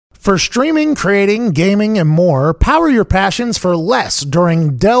For streaming, creating, gaming, and more, power your passions for less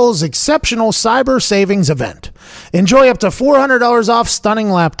during Dell's exceptional Cyber Savings event. Enjoy up to $400 off stunning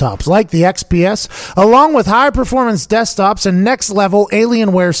laptops like the XPS, along with high-performance desktops and next-level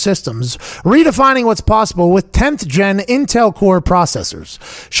Alienware systems, redefining what's possible with 10th-gen Intel Core processors.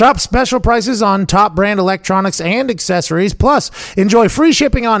 Shop special prices on top-brand electronics and accessories, plus enjoy free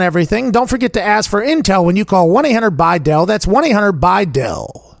shipping on everything. Don't forget to ask for Intel when you call 1-800-BUY-DELL. That's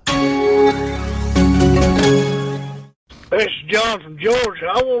 1-800-BUY-DELL. This is John from Georgia.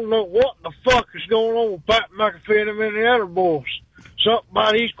 I want to know what the fuck is going on with Pat McAfee and the Indiana boys. Something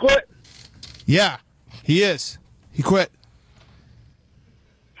about he's quit? Yeah, he is. He quit.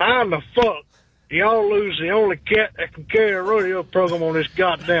 How in the fuck do y'all lose the only cat that can carry a rodeo program on this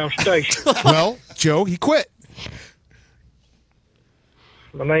goddamn station? Well, Joe, he quit.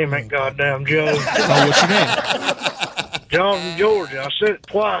 My name ain't goddamn Joe. Oh, what's your name? John from Georgia. I said it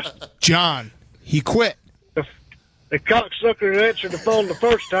twice. John, he quit. The cocksucker answered the phone the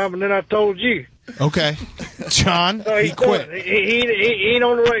first time, and then I told you. Okay. John, So he quit. He ain't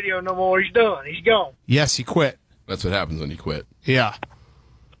on the radio no more. He's done. He's gone. Yes, he quit. That's what happens when you quit. Yeah.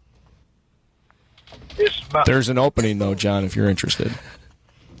 This is about There's an opening, though, John, if you're interested.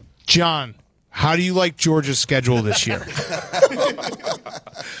 John, how do you like Georgia's schedule this year?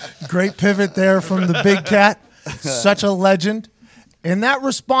 Great pivot there from the big cat. Such a legend. And that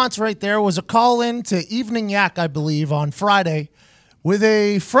response right there was a call in to Evening Yak, I believe, on Friday with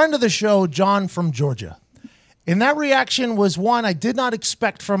a friend of the show, John from Georgia. And that reaction was one I did not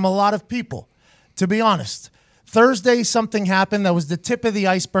expect from a lot of people, to be honest. Thursday, something happened that was the tip of the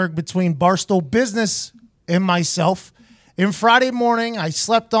iceberg between Barstool Business and myself. And Friday morning, I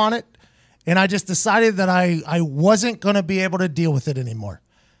slept on it, and I just decided that I wasn't going to be able to deal with it anymore.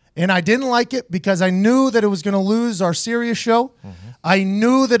 And I didn't like it because I knew that it was going to lose our serious show. Mm-hmm. I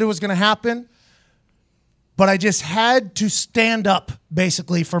knew that it was going to happen. But I just had to stand up,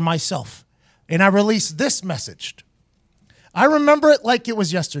 basically, for myself. And I released this message. I remember it like it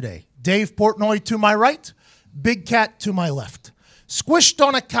was yesterday. Dave Portnoy to my right, Big Cat to my left. Squished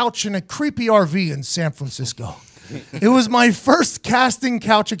on a couch in a creepy RV in San Francisco. It was my first casting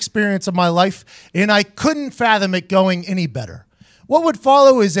couch experience of my life, and I couldn't fathom it going any better. What would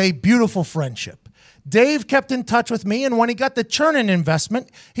follow is a beautiful friendship. Dave kept in touch with me, and when he got the Chernin investment,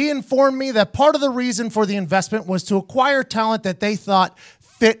 he informed me that part of the reason for the investment was to acquire talent that they thought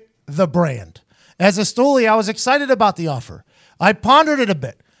fit the brand. As a stoolie, I was excited about the offer. I pondered it a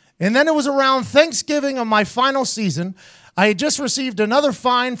bit, and then it was around Thanksgiving of my final season. I had just received another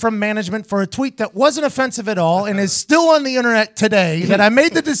fine from management for a tweet that wasn't offensive at all and is still on the internet today that I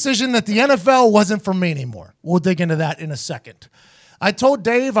made the decision that the NFL wasn't for me anymore. We'll dig into that in a second. I told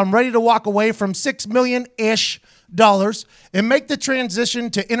Dave I'm ready to walk away from $6 million-ish and make the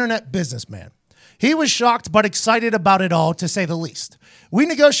transition to internet businessman. He was shocked but excited about it all, to say the least. We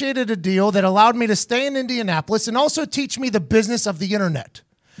negotiated a deal that allowed me to stay in Indianapolis and also teach me the business of the internet.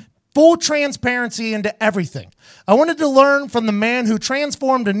 Full transparency into everything. I wanted to learn from the man who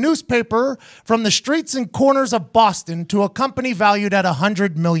transformed a newspaper from the streets and corners of Boston to a company valued at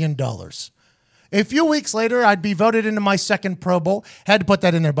 $100 million. A few weeks later, I'd be voted into my second Pro Bowl. Had to put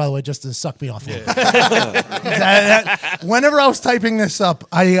that in there, by the way, just to suck me off. Yeah. Whenever I was typing this up,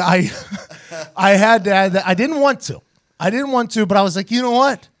 I had to add that. I didn't want to, but I was like, you know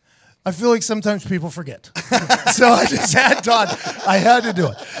what? I feel like sometimes people forget. So I just had to do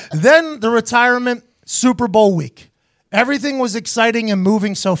it. Then the retirement, Super Bowl week. Everything was exciting and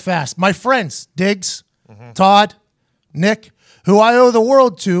moving so fast. My friends, Diggs, Todd, Nick, who I owe the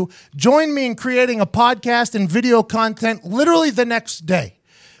world to, joined me in creating a podcast and video content literally the next day.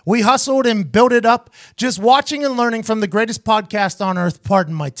 We hustled and built it up, just watching and learning from the greatest podcast on earth,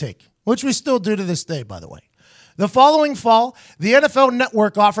 pardon my take, which we still do to this day, by the way. The following fall, the NFL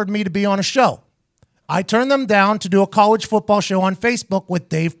Network offered me to be on a show. I turned them down to do a college football show on Facebook with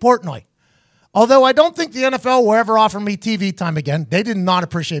Dave Portnoy. Although I don't think the NFL will ever offer me TV time again. They did not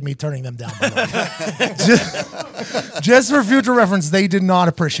appreciate me turning them down, by the way. just for future reference, they did not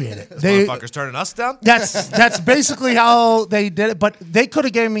appreciate it. Those motherfuckers turning us down? That's basically how they did it. But they could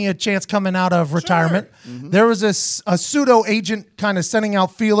have gave me a chance coming out of retirement. Sure. Mm-hmm. There was a pseudo agent kind of sending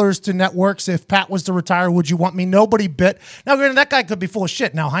out feelers to networks. If Pat was to retire, would you want me? Nobody bit. Now, granted, that guy could be full of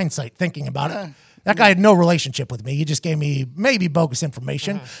shit now, hindsight, thinking about it. That guy had no relationship with me. He just gave me maybe bogus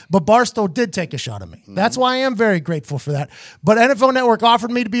information. But Barstow did take a shot at me. That's why I am very grateful for that. But NFL Network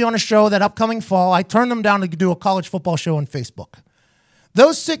offered me to be on a show that upcoming fall. I turned them down to do a college football show on Facebook.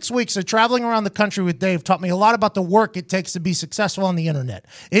 Those 6 weeks of traveling around the country with Dave taught me a lot about the work it takes to be successful on the internet.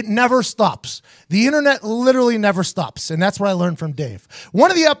 It never stops. The internet literally never stops, and that's what I learned from Dave. One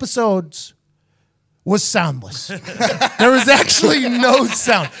of the episodes was soundless. There was actually no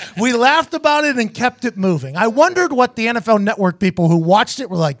sound. We laughed about it and kept it moving. I wondered what the NFL Network people who watched it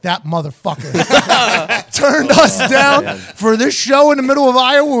were like, that motherfucker turned us down for this show in the middle of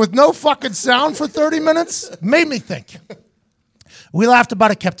Iowa with no fucking sound for 30 minutes. Made me think. We laughed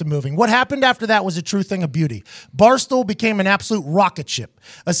about it, kept it moving. What happened after that was a true thing of beauty. Barstool became an absolute rocket ship.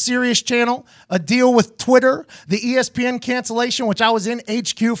 A Sirius channel, a deal with Twitter, the ESPN cancellation, which I was in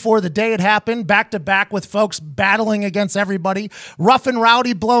HQ for the day it happened, back to back with folks battling against everybody, Rough and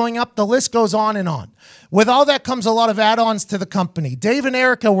Rowdy blowing up, the list goes on and on. With all that comes a lot of add-ons to the company. Dave and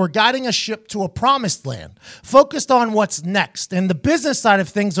Erica were guiding a ship to a promised land, focused on what's next. And the business side of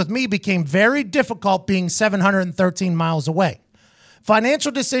things with me became very difficult being 713 miles away.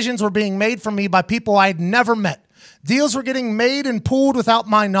 Financial decisions were being made for me by people I had never met. Deals were getting made and pooled without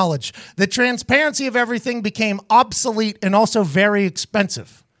my knowledge. The transparency of everything became obsolete and also very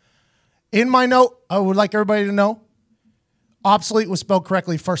expensive. In my note, I would like everybody to know, obsolete was spelled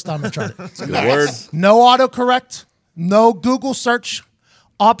correctly first time I tried it. That's a good word. No autocorrect, no Google search.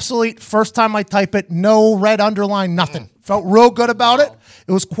 Obsolete, first time I type it, no red underline, nothing. Felt real good about it.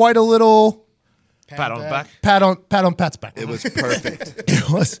 It was quite a little... Pat on the back. Pat on Pat's back. It was perfect.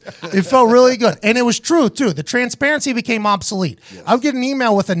 It felt really good. And it was true, too. The transparency became obsolete. Yes. I would get an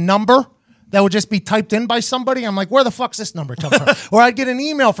email with a number that would just be typed in by somebody. I'm like, where the fuck's this number come from? Or I'd get an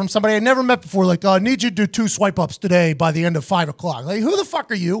email from somebody I'd never met before, like, I need you to do 2 swipe ups today by the end of 5 o'clock. Like, who the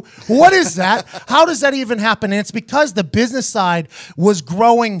fuck are you? What is that? How does that even happen? And it's because the business side was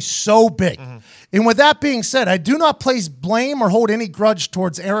growing so big. Mm-hmm. And with that being said, I do not place blame or hold any grudge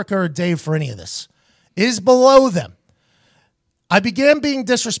towards Erica or Dave for any of this. It is below them. I began being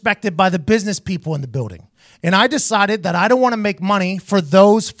disrespected by the business people in the building, and I decided that I don't want to make money for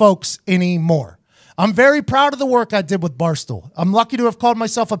those folks anymore. I'm very proud of the work I did with Barstool. I'm lucky to have called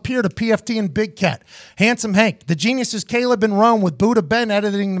myself a peer to PFT and Big Cat, Handsome Hank, the geniuses Caleb and Rome with Buddha Ben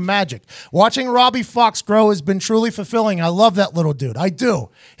editing the magic. Watching Robbie Fox grow has been truly fulfilling. I love that little dude. I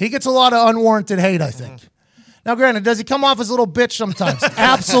do. He gets a lot of unwarranted hate, I think. Now, granted, does he come off as a little bitch sometimes?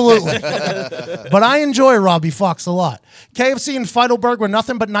 Absolutely. But I enjoy Robbie Fox a lot. KFC and Feidelberg were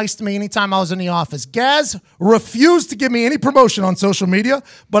nothing but nice to me anytime I was in the office. Gaz refused to give me any promotion on social media,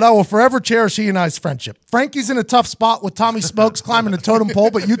 but I will forever cherish he and I's friendship. Frankie's in a tough spot with Tommy Smokes climbing the totem pole,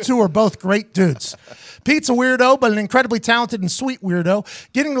 but you two are both great dudes. Pete's a weirdo, but an incredibly talented and sweet weirdo.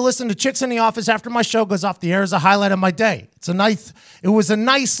 Getting to listen to Chicks in the Office after my show goes off the air is a highlight of my day. It was a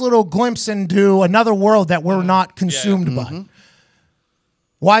nice little glimpse into another world that we're not consumed by.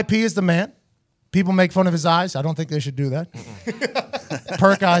 Mm-hmm. YP is the man. People make fun of his eyes. I don't think they should do that.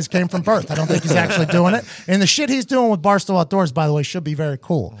 Perk eyes came from birth. I don't think he's actually doing it. And the shit he's doing with Barstool Outdoors, by the way, should be very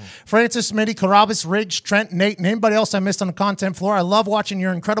cool. Francis, Smitty, Carabas, Riggs, Trent, Nate, and anybody else I missed on the content floor. I love watching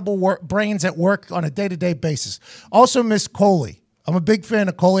your incredible brains at work on a day-to-day basis. Also miss Coley. I'm a big fan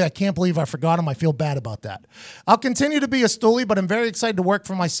of Coley. I can't believe I forgot him. I feel bad about that. I'll continue to be a stoolie, but I'm very excited to work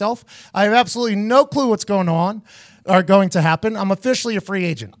for myself. I have absolutely no clue what's going on. Are going to happen. I'm officially a free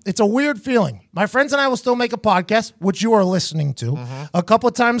agent. It's a weird feeling. My friends and I will still make a podcast, which you are listening to, a couple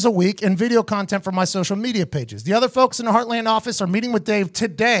of times a week, and video content for my social media pages. The other folks in the Heartland office are meeting with Dave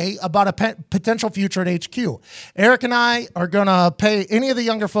today about a potential future at HQ. Eric and I are going to pay any of the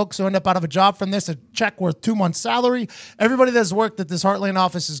younger folks who end up out of a job from this a check worth 2 months' salary. Everybody that has worked at this Heartland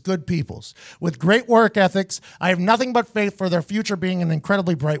office is good peoples with great work ethics. I have nothing but faith for their future being an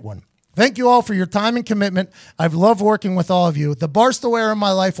incredibly bright one. Thank you all for your time and commitment. I've loved working with all of you. The Barstool era of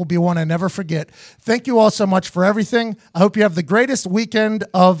my life will be one I never forget. Thank you all so much for everything. I hope you have the greatest weekend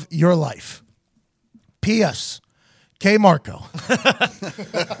of your life. P.S. K. Marco.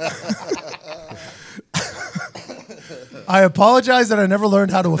 I apologize that I never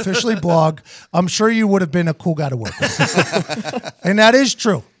learned how to officially blog. I'm sure you would have been a cool guy to work with. And that is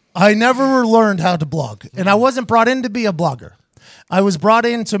true. I never learned how to blog, and I wasn't brought in to be a blogger. I was brought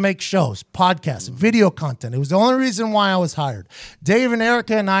in to make shows, podcasts, video content. It was the only reason why I was hired. Dave and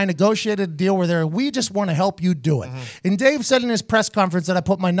Erica and I negotiated a deal where we just want to help you do it. And Dave said in his press conference that I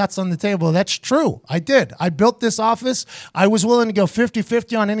put my nuts on the table. That's true. I did. I built this office. I was willing to go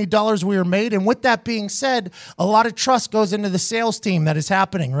 50-50 on any dollars we were made. And with that being said, a lot of trust goes into the sales team that is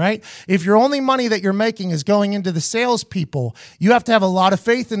happening, right? If your only money that you're making is going into the salespeople, you have to have a lot of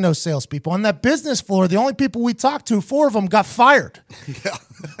faith in those salespeople. On that business floor, the only people we talked to, 4 of them got fired.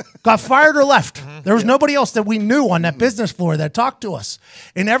 got fired or left. There was nobody else that we knew on that business floor that talked to us.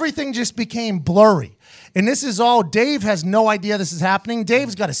 And everything just became blurry. And this is all, Dave has no idea this is happening.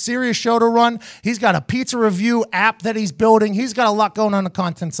 Dave's got a serious show to run. He's got a pizza review app that he's building. He's got a lot going on the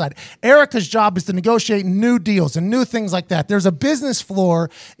content side. Erica's job is to negotiate new deals and new things like that. There's a business floor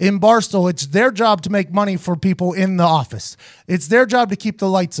in Barstool. It's their job to make money for people in the office. It's their job to keep the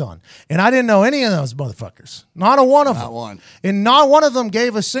lights on. And I didn't know any of those motherfuckers. Not a one of them. Not one. And not one of them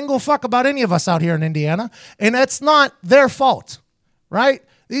gave a single fuck about any of us out here in Indiana. And that's not their fault, right?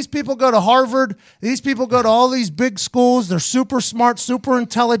 These people go to Harvard. These people go to all these big schools. They're super smart, super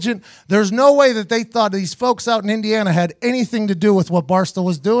intelligent. There's no way that they thought these folks out in Indiana had anything to do with what Barstool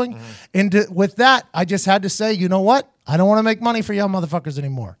was doing. And with that, I just had to say, you know what? I don't want to make money for y'all motherfuckers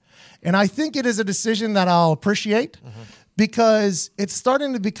anymore. And I think it is a decision that I'll appreciate because it's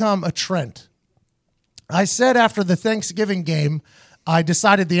starting to become a trend. I said after the Thanksgiving game, I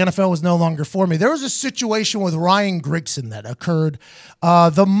decided the NFL was no longer for me. There was a situation with Ryan Grigson that occurred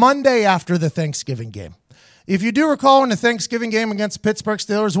the Monday after the Thanksgiving game. If you do recall in the Thanksgiving game against the Pittsburgh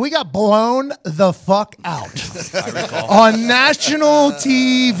Steelers, we got blown the fuck out on national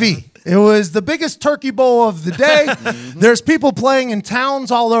TV. It was the biggest turkey bowl of the day. There's people playing in towns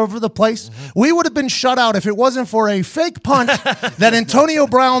all over the place. We would have been shut out if it wasn't for a fake punt that Antonio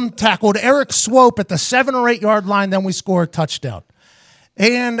Brown tackled Eric Swope at the 7 or 8 yard line. Then we score a touchdown.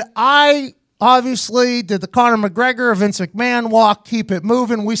 And I obviously did the Conor McGregor, Vince McMahon walk, keep it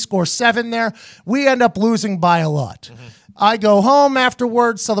moving. We score 7 there. We end up losing by a lot. I go home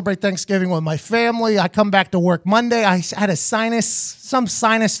afterwards, celebrate Thanksgiving with my family. I come back to work Monday. I had some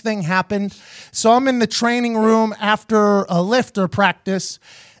sinus thing happened. So I'm in the training room after a lift or practice.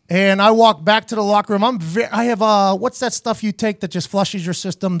 And I walk back to the locker room. I have what's that stuff you take that just flushes your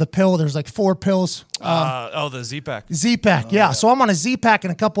system? The pill. There's like 4 pills. The Z-Pack. Z-Pack, yeah. So I'm on a Z-Pack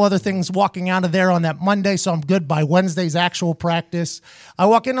and a couple other things walking out of there on that Monday, so I'm good by Wednesday's actual practice. I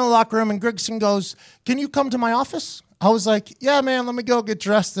walk into the locker room and Grigson goes, "Can you come to my office?" I was like, "Yeah, man, let me go get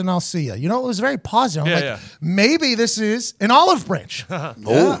dressed and I'll see you." You know, it was very positive. I'm maybe this is an olive branch.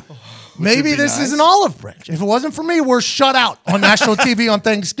 Maybe this is an olive branch. If it wasn't for me, we're shut out on national TV on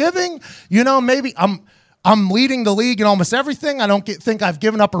Thanksgiving. You know, maybe I'm leading the league in almost everything. I don't think I've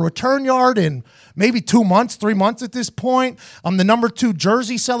given up a return yard in maybe 2 months, 3 months at this point. I'm the number 2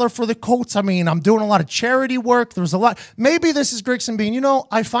 jersey seller for the Colts. I mean, I'm doing a lot of charity work. There's a lot. Maybe this is Grigson being, you know,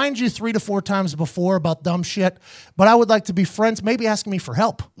 I find you 3 to 4 times before about dumb shit, but I would like to be friends. Maybe asking me for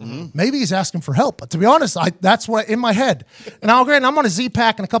help. Maybe he's asking for help. But to be honest, that's what in my head. And I'm on a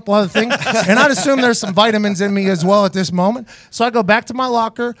Z-Pack and a couple other things, and I'd assume there's some vitamins in me as well at this moment. So I go back to my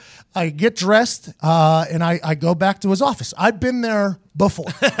locker. I get dressed, and I go back to his office. I've been there before.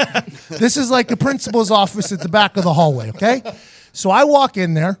 This is like the principal's office at the back of the hallway, okay? So I walk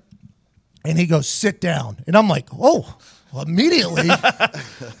in there, and he goes, "Sit down." And I'm like, oh, well, immediately,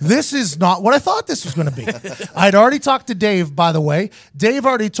 this is not what I thought this was going to be. I'd already talked to Dave, by the way. Dave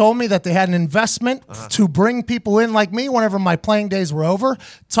already told me that they had an investment to bring people in like me whenever my playing days were over.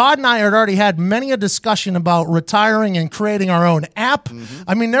 Todd and I had already had many a discussion about retiring and creating our own app.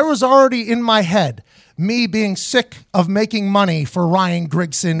 I mean, there was already in my head me being sick of making money for Ryan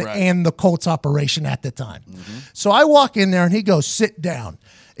Grigson and the Colts operation at the time. So I walk in there and he goes, "Sit down."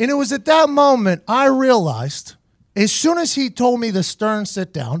 And it was at that moment I realized, as soon as he told me the stern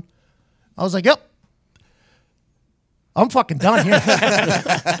sit down, I was like, yep, I'm fucking done here.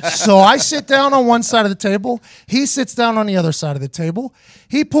 So I sit down on one side of the table. He sits down on the other side of the table.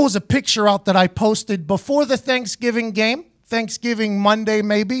 He pulls a picture out that I posted before the Thanksgiving game. Thanksgiving Monday,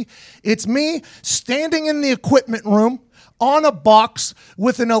 maybe. It's me standing in the equipment room on a box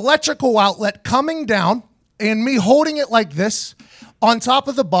with an electrical outlet coming down and me holding it like this on top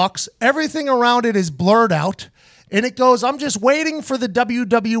of the box. Everything around it is blurred out. And it goes, "I'm just waiting for the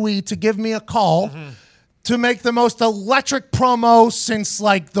WWE to give me a call to make the most electric promo since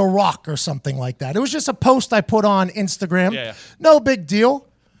like The Rock or something like that." It was just a post I put on Instagram. No big deal.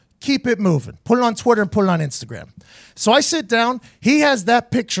 Keep it moving. Put it on Twitter and put it on Instagram. So I sit down. He has that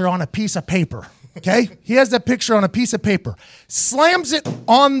picture on a piece of paper, okay? He has that picture on a piece of paper. Slams it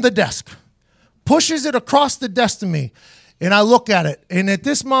on the desk. Pushes it across the desk to me. And I look at it. And at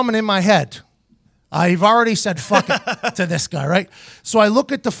this moment in my head, I've already said fuck it to this guy, right? So I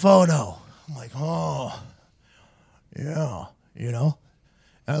look at the photo. I'm like, oh, yeah, you know?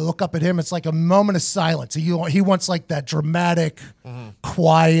 And I look up at him. It's like a moment of silence. He wants like that dramatic,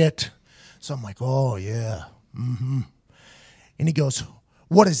 quiet. So I'm like, oh, yeah. And he goes,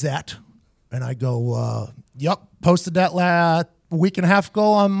 "What is that?" And I go, "Yep, posted that a week and a half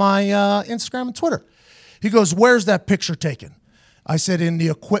ago on my Instagram and Twitter." He goes, "Where's that picture taken?" I said, in the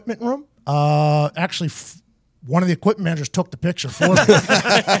equipment room. Actually, one of the equipment managers took the picture for me,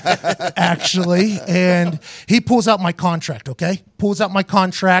 actually. And he pulls out my contract, okay? Pulls out my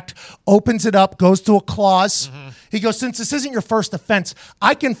contract, opens it up, goes to a clause. Mm-hmm. He goes, since this isn't your first offense,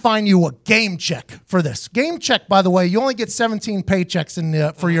 I can fine you a game check for this. Game check, by the way, you only get 17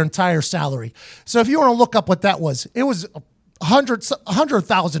 paychecks for your entire salary. So if you want to look up what that was, it was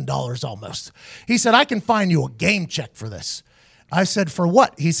 $100,000 almost. He said, I can fine you a game check for this. I said, for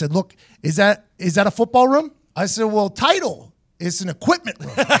what? He said, look, is that a football room? I said, well, title. It's an equipment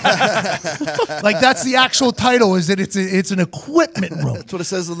room. Like, that's the actual title, is that it's an equipment room. That's what it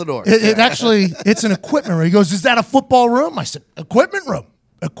says on the door. It's an equipment room. He goes, is that a football room? I said, equipment room.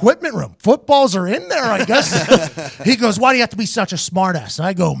 Equipment room. Footballs are in there, I guess. He goes, why do you have to be such a smartass?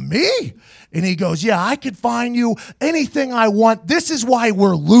 I go, me? And he goes, yeah, I could find you anything I want. This is why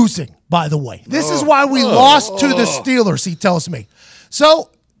we're losing, by the way. This is why we lost to the Steelers, he tells me.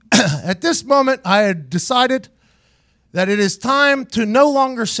 So at this moment, I had decided that it is time to no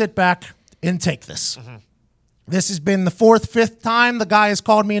longer sit back and take this. Mm-hmm. This has been the fourth, fifth time the guy has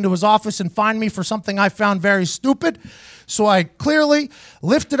called me into his office and fined me for something I found very stupid. So I clearly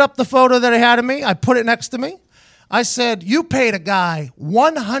lifted up the photo that he had of me. I put it next to me. I said, you paid a guy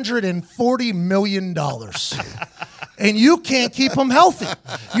 $140 million. And you can't keep him healthy.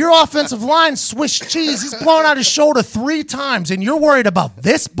 Your offensive line, Swiss cheese, he's blown out his shoulder 3 times, and you're worried about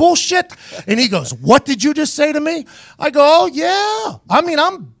this bullshit? And he goes, what did you just say to me? I go, oh, yeah. I mean,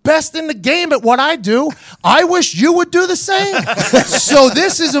 I'm best in the game at what I do. I wish you would do the same. So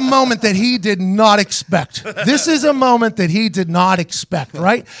this is a moment that he did not expect. This is a moment that he did not expect,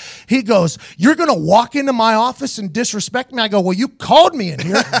 right? He goes, you're going to walk into my office and disrespect me? I go, well, you called me in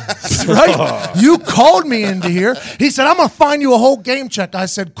here, right? You called me into here. He said, I'm going to find you a whole game check. I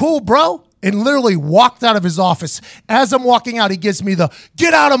said, cool, bro. And literally walked out of his office. As I'm walking out, he gives me the,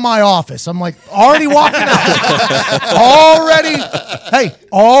 get out of my office. I'm like, already walking out.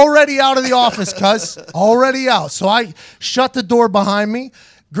 Already out of the office, cuz. Already out. So I shut the door behind me.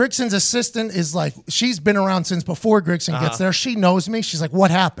 Grigson's assistant is like, she's been around since before Grigson gets there. She knows me. She's like, what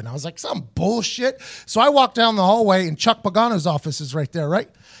happened? I was like, some bullshit. So I walk down the hallway, and Chuck Pagano's office is right there, right?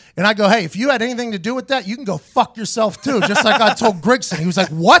 And I go, hey, if you had anything to do with that, you can go fuck yourself too, just like I told Grigson. He was like,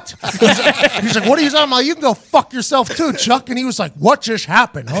 what? He's like, what are you talking about? You can go fuck yourself too, Chuck. And he was like, what just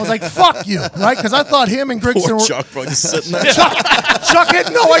happened? I was like, fuck you, right? Because I thought him and Grigson were... Chuck, bro, just sitting there. Chuck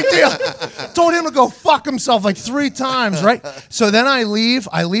had no idea. Told him to go fuck himself like 3 times, right? So then I leave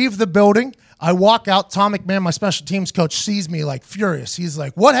the building. I walk out. Tom McMahon, my special teams coach, sees me like furious. He's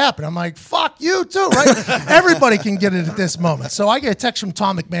like, what happened? I'm like, fuck you too, right? Everybody can get it at this moment. So I get a text from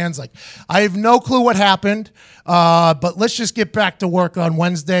Tom McMahon's like, I have no clue what happened, but let's just get back to work on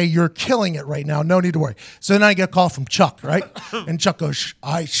Wednesday. You're killing it right now. No need to worry. So then I get a call from Chuck, right? And Chuck goes,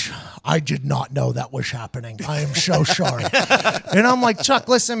 I did not know that was happening. I am so sorry. And I'm like, Chuck,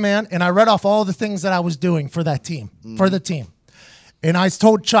 listen, man. And I read off all the things that I was doing for that team, for the team. And I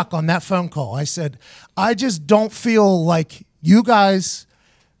told Chuck on that phone call, I said, I just don't feel like you guys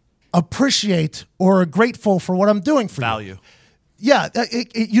appreciate or are grateful for what I'm doing for you. Yeah,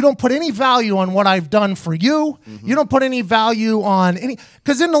 you don't put any value on what I've done for you. Mm-hmm. You don't put any value on any...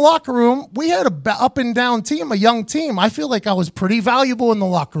 Because in the locker room, we had a up and down team, a young team. I feel like I was pretty valuable in the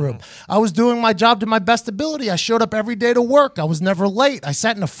locker room. I was doing my job to my best ability. I showed up every day to work. I was never late. I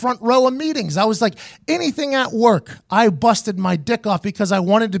sat in the front row of meetings. I was like, anything at work, I busted my dick off because I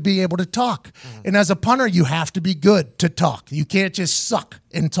wanted to be able to talk. Mm-hmm. And as a punter, you have to be good to talk. You can't just suck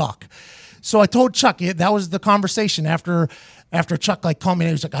and talk. So I told Chuck, that was the conversation after Chuck like called me, and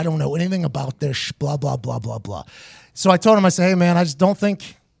he was like, I don't know anything about this, blah, blah, blah, blah, blah. So I told him, I said, hey, man, I don't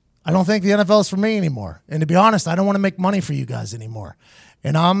think the NFL is for me anymore. And to be honest, I don't want to make money for you guys anymore.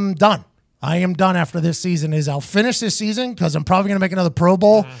 And I'm done. I am done after this season. I'll finish this season because I'm probably going to make another Pro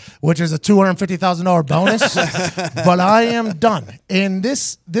Bowl, which is a $250,000 bonus. But I am done. And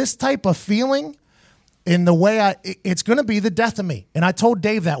this type of feeling, in the way it's going to be the death of me. And I told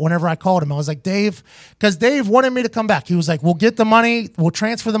Dave that whenever I called him. I was like, Dave, because Dave wanted me to come back. He was like, we'll get the money. We'll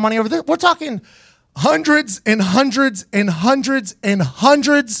transfer the money over there. We're talking hundreds and hundreds and hundreds and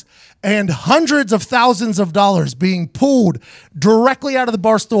hundreds and hundreds of thousands of dollars being pulled directly out of the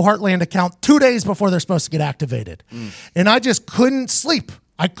Barstool Heartland account 2 days before they're supposed to get activated. And I just couldn't sleep.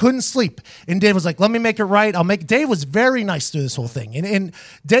 I couldn't sleep. And Dave was like, let me make it right. Dave was very nice through this whole thing. And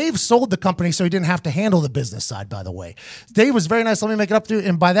Dave sold the company so he didn't have to handle the business side, by the way. Dave was very nice. Let me make it up to you.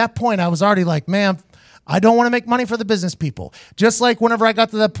 And by that point, I was already like, man, I don't want to make money for the business people. Just like whenever I got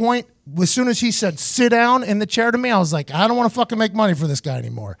to that point, as soon as he said, sit down in the chair to me, I was like, I don't want to fucking make money for this guy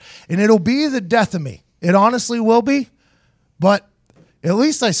anymore. And it'll be the death of me. It honestly will be. But At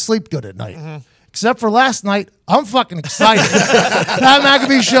least I sleep good at night. Except for last night, I'm fucking excited. Pat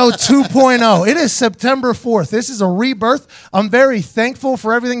McAfee Show 2.0. It is September 4th. This is a rebirth. I'm very thankful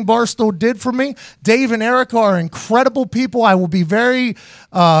for everything Barstool did for me. Dave and Erica are incredible people. I will be very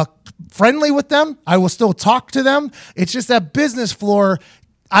friendly with them. I will still talk to them. It's just that business floor,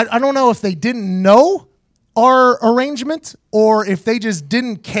 I don't know if they didn't know our arrangement or if they just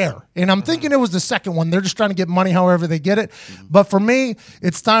didn't care. And I'm thinking it was the second one. They're just trying to get money however they get it. But for me,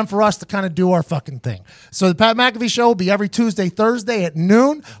 it's time for us to kind of do our fucking thing. So the Pat McAfee Show will be every Tuesday, Thursday at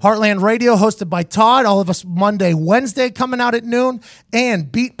noon. Heartland Radio hosted by Todd. All of us Monday, Wednesday coming out at noon. And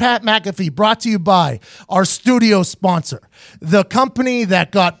Beat Pat McAfee brought to you by our studio sponsor, the company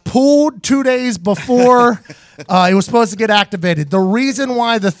that got pulled 2 days before it was supposed to get activated. The reason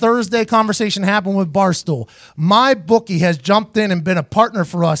why the Thursday conversation happened with Barstool, my bookie has jumped in and been a partner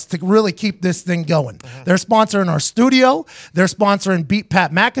for us to really keep this thing going. They're sponsoring our studio. They're sponsoring Beat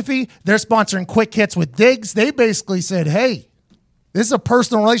Pat McAfee. They're sponsoring Quick Hits with Diggs. They basically said, hey, this is a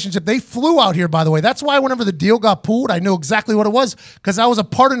personal relationship. They flew out here, by the way. That's why whenever the deal got pulled, I knew exactly what it was because I was a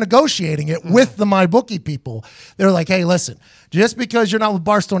part of negotiating it with the MyBookie people. They're like, hey, listen, just because you're not with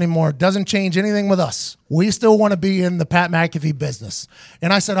Barstool anymore doesn't change anything with us. We still want to be in the Pat McAfee business.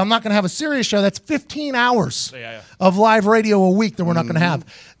 And I said, I'm not going to have a serious show. That's 15 hours of live radio a week that we're not going to have.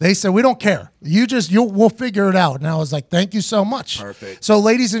 They said, we don't care. We'll figure it out. And I was like, thank you so much. Perfect. So,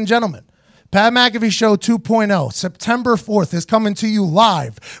 ladies and gentlemen, Pat McAfee Show 2.0, September 4th, is coming to you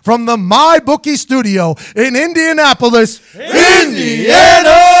live from the MyBookie studio in Indianapolis,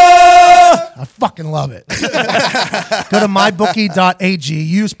 Indiana. I fucking love it. Go to mybookie.ag,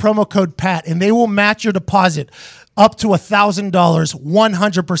 use promo code PAT, and they will match your deposit up to $1,000,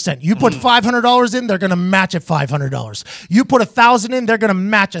 100%. You put $500 in, they're going to match at $500. You put $1,000 in, they're going to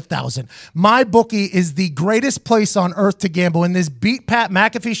match $1,000. MyBookie is the greatest place on earth to gamble. In this Beat Pat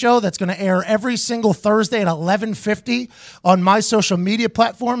McAfee Show that's going to air every single Thursday at 11:50 on my social media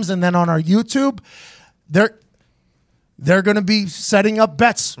platforms and then on our YouTube, they're going to be setting up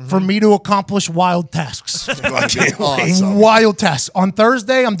bets for me to accomplish wild tasks. Awesome. Wild tasks. On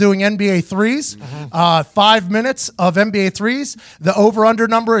Thursday, I'm doing NBA threes. 5 minutes of NBA threes. The over-under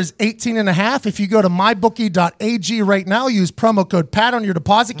number is 18.5. If you go to mybookie.ag right now, use promo code PAT on your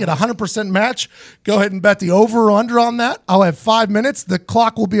deposit, get a 100% match. Go ahead and bet the over or under on that. I'll have 5 minutes. The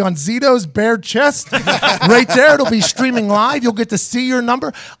clock will be on Zito's bare chest. Right there, it'll be streaming live. You'll get to see your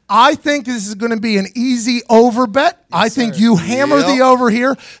number. I think this is going to be an easy over bet. I think you hammer the over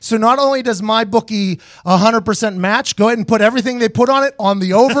here. So not only does MyBookie 100% match, go ahead and put everything they put on it on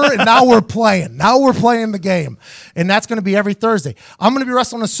the over, and now we're playing. Now we're playing the game. And that's going to be every Thursday. I'm going to be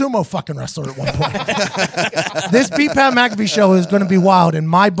wrestling a sumo fucking wrestler at one point. This Beat Pat McAfee Show is going to be wild, and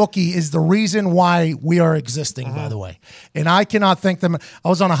MyBookie is the reason why we are existing, by the way. And I cannot thank them. I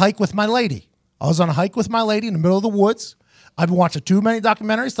was on a hike with my lady. in the middle of the woods. I've been watching too many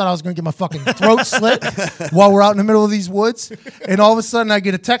documentaries, thought I was going to get my fucking throat slit while we're out in the middle of these woods. And all of a sudden, I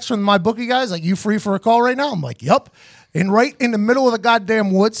get a text from my bookie guys, like, you free for a call right now? I'm like, yup. And right in the middle of the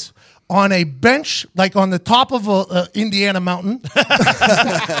goddamn woods, on a bench, like on the top of a Indiana mountain,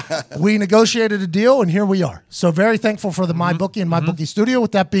 we negotiated a deal, and here we are. So very thankful for the MyBookie and MyBookie studio.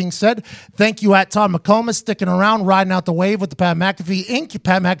 With that being said, thank you at Todd McComas, sticking around, riding out the wave with the Pat McAfee Inc.,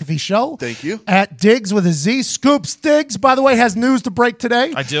 Pat McAfee Show. Thank you. At Diggs with a Z. Scoops Diggs, by the way, has news to break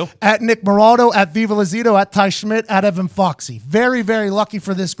today. I do. At Nick Moraldo, at Viva Lazito, at Ty Schmidt, at Evan Foxy. Very, very lucky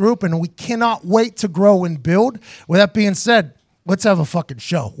for this group, and we cannot wait to grow and build. With that being said, let's have a fucking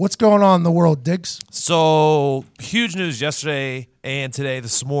show. What's going on in the world, Diggs? So, huge news yesterday and today,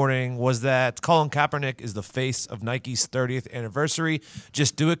 this morning, was that Colin Kaepernick is the face of Nike's 30th anniversary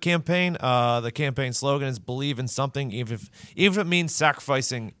Just Do It campaign. The campaign slogan is believe in something, even if it means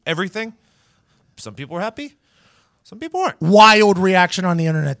sacrificing everything. Some people are happy. Some people aren't. Wild reaction on the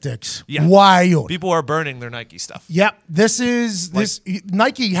internet, Diggs. Yeah. Wild. People are burning their Nike stuff. Yep.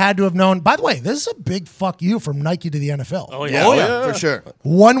 Nike had to have known. By the way, this is a big fuck you from Nike to the NFL. Oh, Yeah, for sure.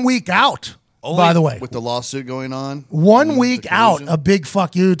 1 week out, by the way. With the lawsuit going on. 1 week out, a big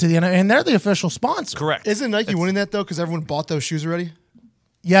fuck you to the NFL. And they're the official sponsor. Correct. Isn't Nike winning that, though, because everyone bought those shoes already?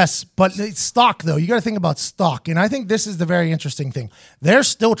 Yes, but it's stock, though. You got to think about stock. And I think this is the very interesting thing. They're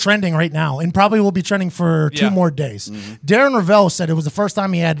still trending right now and probably will be trending for 2 more days. Darren Ravel said it was the first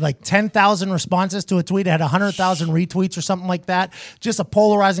time he had like 10,000 responses to a tweet. It had 100,000 retweets or something like that. Just a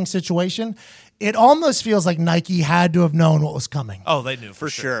polarizing situation. It almost feels like Nike had to have known what was coming. Oh, they knew for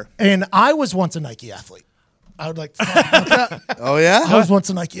sure. And I was once a Nike athlete. I would like to talk about that. Oh, yeah? I was once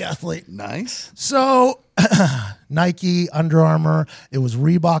a Nike athlete. Nice. So Nike, Under Armour, it was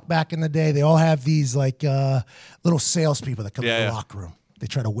Reebok back in the day. They all have these like little salespeople that come in the locker room. They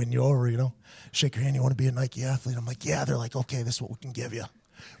try to win you over, shake your hand. You want to be a Nike athlete? I'm like, yeah. They're like, okay, this is what we can give you.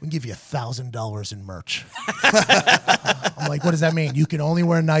 We can give you $1,000 in merch. I'm like, what does that mean? You can only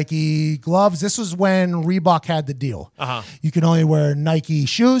wear Nike gloves. This was when Reebok had the deal. You can only wear Nike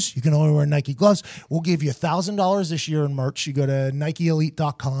shoes. You can only wear Nike gloves. We'll give you $1,000 this year in merch. You go to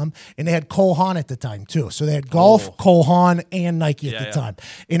NikeElite.com, and they had Cole Haan at the time too. So they had golf, Cole Haan, and Nike at the time.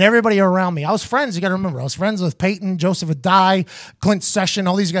 And everybody around me, I was friends. You got to remember, I was friends with Peyton, Joseph Adai, Clint Session,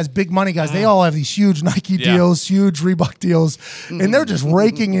 all these guys, big money guys. They all have these huge Nike deals, huge Reebok deals, and they're just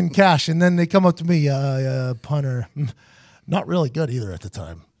raking in cash. And then they come up to me, punter. Not really good either at the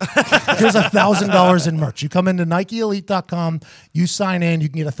time. Here's $1,000 in merch. You come into NikeElite.com, you sign in, you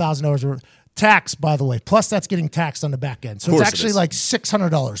can get $1,000 tax, by the way. Plus, that's getting taxed on the back end. So it's actually like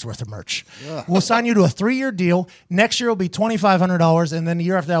 $600 worth of merch. We'll sign you to a 3-year deal. Next year will be $2,500, and then the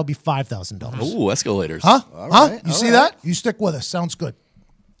year after that will be $5,000. Ooh, escalators. Huh? You see that? You stick with us. Sounds good.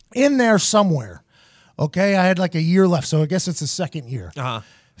 In there somewhere, okay, I had like a year left, so I guess it's the second year.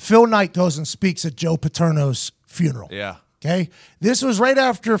 Phil Knight goes and speaks at Joe Paterno's funeral. Yeah. Okay. This was right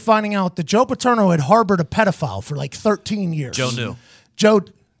after finding out that Joe Paterno had harbored a pedophile for like 13 years. Joe knew. Joe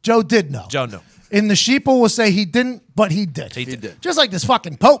did know. Joe knew. And the sheeple will say he didn't, but he did. He did. Just like this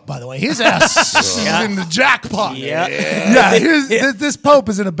fucking Pope, by the way. His ass is in the jackpot. This Pope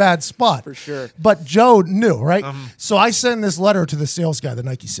is in a bad spot. For sure. But Joe knew, right? So I send this letter to the sales guy, the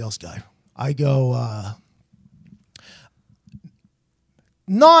Nike sales guy. I go,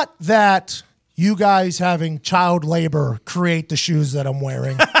 not that you guys having child labor create the shoes that I'm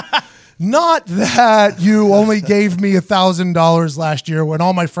wearing. Not that you only gave me $1,000 last year when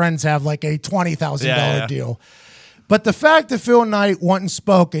all my friends have like a $20,000 deal. But the fact that Phil Knight went and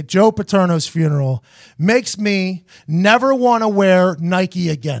spoke at Joe Paterno's funeral makes me never want to wear Nike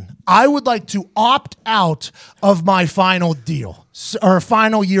again. I would like to opt out of my final deal or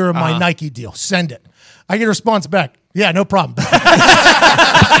final year of my Nike deal. Send it. I get a response back. Yeah, no problem. From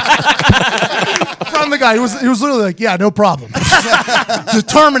the guy. He was literally like, yeah, no problem.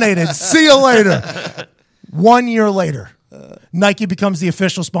 Terminated. See you later. 1 year later, Nike becomes the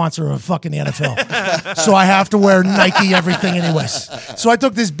official sponsor of fucking the NFL. So I have to wear Nike everything anyways. So I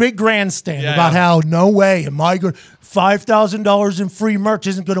took this big grandstand about how no way am I going $5,000 in free merch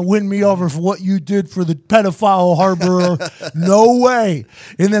isn't going to win me over for what you did for the pedophile harborer. No way.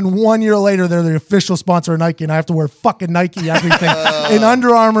 And then 1 year later, they're the official sponsor of Nike, and I have to wear fucking Nike everything. And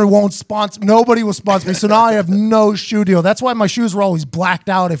Under Armour won't sponsor. Nobody will sponsor me. So now I have no shoe deal. That's why my shoes were always blacked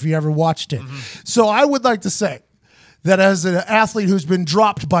out if you ever watched it. So I would like to say that as an athlete who's been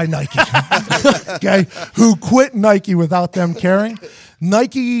dropped by Nike, okay, who quit Nike without them caring,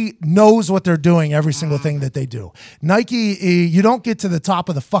 Nike knows what they're doing every single thing that they do. Nike, you don't get to the top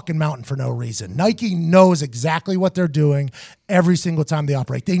of the fucking mountain for no reason. Nike knows exactly what they're doing every single time they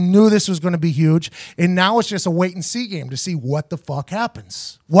operate. They knew this was going to be huge, and now it's just a wait and see game to see what the fuck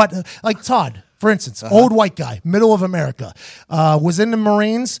happens. Like Todd, for instance, old white guy, middle of America, was in the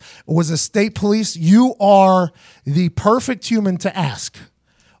Marines, was a state police. You are the perfect human to ask,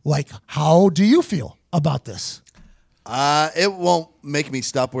 like, how do you feel about this? It won't make me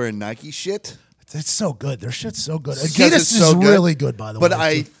stop wearing Nike shit. It's so good. Their shit's so good. Because Adidas it's so is good. really good, by the way. But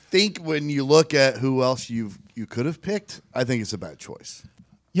I think when you look at who else you could have picked, I think it's a bad choice.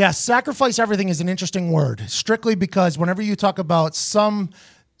 Yeah, sacrifice everything is an interesting word, strictly because whenever you talk about some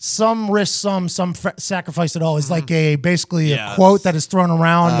risk, some sacrifice at all is like basically a quote that is thrown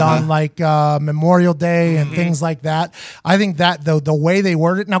around on like Memorial Day and things like that. I think that the way they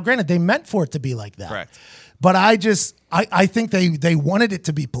worded it, now granted, they meant for it to be like that. Correct. But I think they wanted it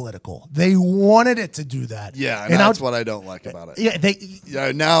to be political. They wanted it to do that. Yeah, and that's what I don't like about it.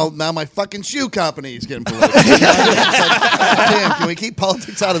 Yeah, now my fucking shoe company is getting political. It's like, damn, can we keep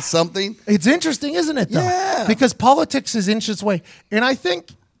politics out of something? It's interesting, isn't it, though? Yeah. Because politics is inches away. And I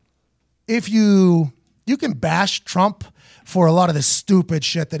think if you can bash Trump for a lot of the stupid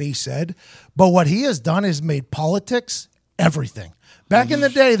shit that he said, but what he has done is made politics everything. Back in the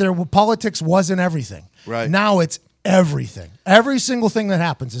day, politics wasn't everything. Right. Now it's everything. Every single thing that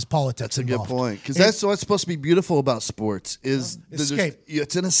happens is politics. That's a good point. Because that's what's supposed to be beautiful about sports is escape.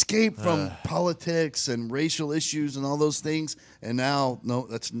 It's an escape from politics and racial issues and all those things. And now, no,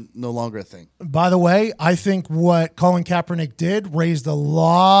 that's no longer a thing. By the way, I think what Colin Kaepernick did raised a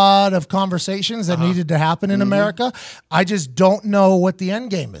lot of conversations that needed to happen in America. I just don't know what the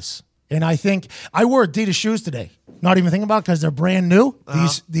end game is. And I think I wore Adidas shoes today. Not even thinking about it because they're brand new.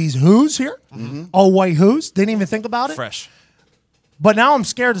 These Who's here, all white Who's. Didn't even think about it. Fresh. But now I'm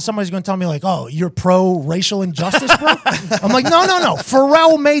scared that somebody's going to tell me like, "Oh, you're pro racial injustice, bro." I'm like, no.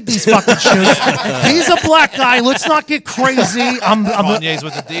 Pharrell made these fucking shoes. He's a black guy. Let's not get crazy. Kanye's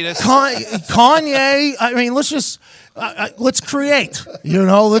with Adidas. Kanye. I mean, let's just let's create.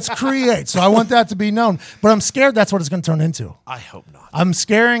 Let's create. So I want that to be known. But I'm scared that's what it's going to turn into. I hope not. I'm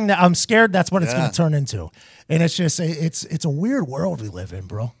scared that's what it's going to turn into. And it's just it's a weird world we live in,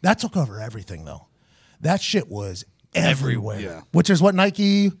 bro. That took over everything, though. That shit was everywhere, which is what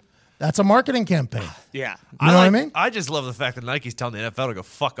Nike. That's a marketing campaign. Yeah, you know what I mean. I just love the fact that Nike's telling the NFL to go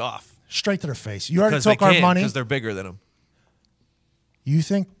fuck off. Straight to their face. You already took our money because they're bigger than them. You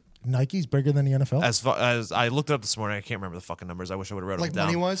think Nike's bigger than the NFL? As I looked it up this morning, I can't remember the fucking numbers. I wish I would have wrote them down.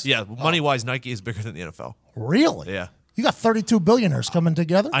 Money-wise? Yeah, money-wise, Nike is bigger than the NFL. Really? Yeah. You got 32 billionaires coming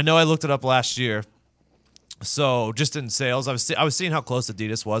together. I know. I looked it up last year. So just in sales, I was seeing how close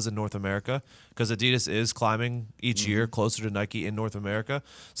Adidas was in North America because Adidas is climbing each year closer to Nike in North America.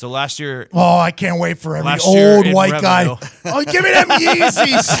 So last year, I can't wait for every last year old in white revenue- guy. Oh, give me them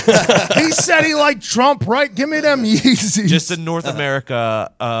Yeezys. He said he liked Trump, right? Give me them Yeezys. just in North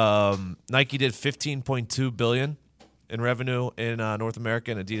America, Nike did $15.2 billion in revenue in North America,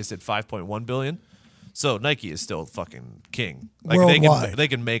 and Adidas did $5.1 billion. So Nike is still fucking king. Like Worldwide. they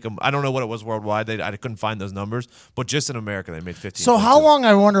can make them. I don't know what it was worldwide. I couldn't find those numbers, but just in America they made 15. So how long?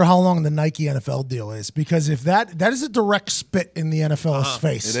 I wonder how long the Nike NFL deal is, because if that is a direct spit in the NFL's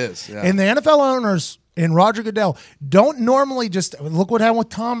face. It is, yeah. And the NFL owners and Roger Goodell don't normally just look what happened with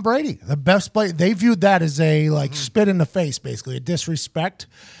Tom Brady, the best player. They viewed that as a spit in the face, basically a disrespect.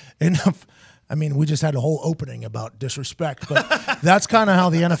 And I mean, we just had a whole opening about disrespect, but that's kind of how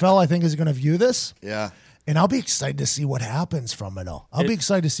the NFL, I think, is going to view this. Yeah. And I'll be excited to see what happens from it all. I'll be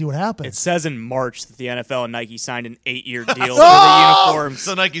excited to see what happens. It says in March that the NFL and Nike signed an 8-year deal for the uniforms.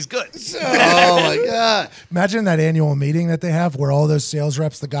 So Nike's good. Oh my God. Imagine that annual meeting that they have where all those sales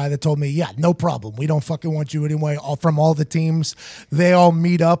reps, the guy that told me, yeah, no problem, we don't fucking want you anyway, from all the teams, they all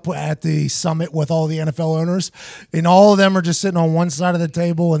meet up at the summit with all the NFL owners, and all of them are just sitting on one side of the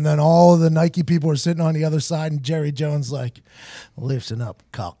table, and then all of the Nike people are sitting on the other side, and Jerry Jones like, listen up,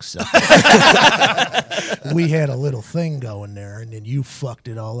 cocksucker. We had a little thing going there, and then you fucked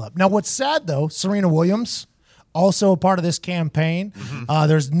it all up. Now, what's sad, though, Serena Williams, also a part of this campaign.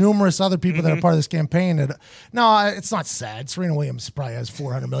 There's numerous other people that are part of this campaign. No, it's not sad. Serena Williams probably has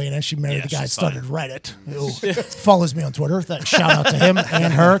 $400 million, and she married the guy that started Reddit, who follows me on Twitter. Shout out to him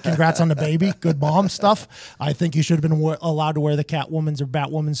and her. Congrats on the baby. Good mom stuff. I think you should have been allowed to wear the Catwoman's or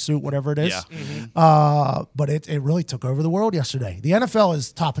Batwoman's suit, whatever it is. Yeah. But it really took over the world yesterday. The NFL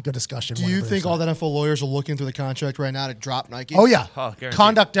is topic of discussion. Do you think all the NFL lawyers are looking through the contract right now to drop Nike? Oh, yeah. guaranteed.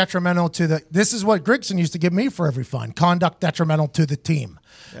 Conduct detrimental to the... This is what Grigson used to give me for every fine. Conduct detrimental to the team.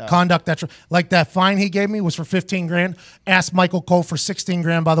 Conduct like that fine he gave me was for $15,000. Asked Michael Cole for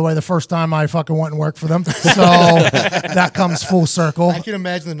 $16,000, by the way, the first time I fucking went and worked for them. So that comes full circle. I can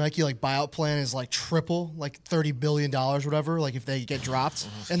imagine the Nike buyout plan is triple, $30 billion, whatever, if they get dropped.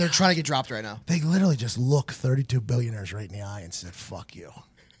 And they're trying to get dropped right now. They literally just look 32 billionaires right in the eye and said, fuck you.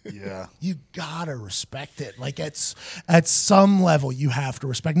 Yeah. You gotta respect it. At some level, you have to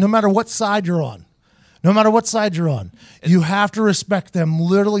respect, no matter what side you're on. No matter what side you're on, you have to respect them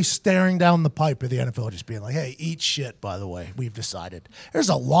literally staring down the pipe of the NFL, just being like, hey, eat shit, by the way. We've decided. There's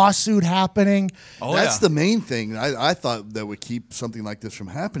a lawsuit happening. That's the main thing. I thought that would keep something like this from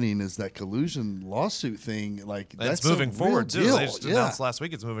happening is that collusion lawsuit thing. That's moving forward, too. deal. They just announced last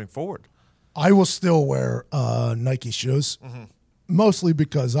week it's moving forward. I will still wear Nike shoes. Mostly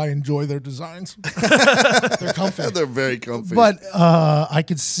because I enjoy their designs. They're comfy. They're very comfy. But I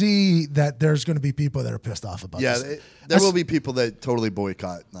could see that there's going to be people that are pissed off about this. There will be people that totally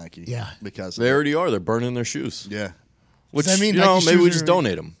boycott Nike. Yeah. Because They already are. They're burning their shoes. Yeah. Which, Does that mean you know, Nike maybe shoes we are- just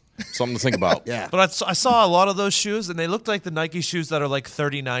donate them. Something to think about. Yeah. But I saw a lot of those shoes, and they looked like the Nike shoes that are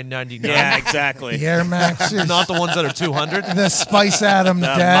 $39.99. Yeah, exactly. The Air Maxes. Not the ones that are $200. The Spice Adam The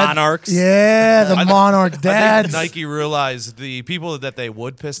dad. Monarchs. Yeah, the Monarch I dads. think Nike realized the people that they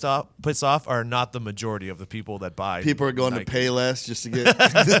would piss off are not the majority of the people that buy. People are going Nike. to pay less just to get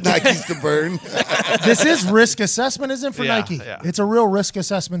Nikes to burn. This is risk assessment, isn't it, for Yeah, Nike? yeah. It's a real risk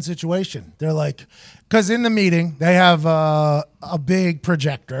assessment situation. They're like, because in the meeting, they have a big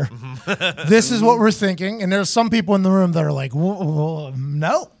projector. This is what we're thinking. And there's some people in the room that are like,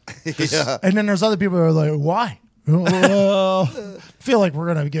 no. Yeah. And then there's other people that are like, why? Feel like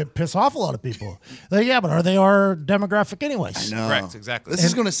we're going to get piss off a lot of people. Like, yeah, but are they our demographic anyways? No. Correct, exactly. This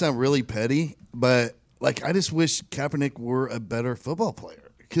is going to sound really petty, but I just wish Kaepernick were a better football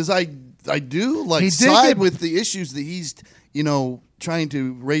player because I do He did side get- with the issues that he's trying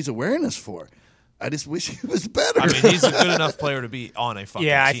to raise awareness for. I just wish he was better. I mean, he's a good enough player to be on a fucking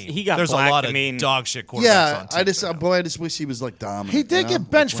Yeah, team. he got There's blacked, a lot of I mean- dog shit quarterbacks yeah, on teams right now. I just wish he was like dominant. He did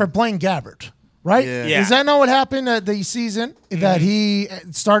get benched for Blaine Gabbert, right? Yeah. Yeah. Is that not what happened at the season that he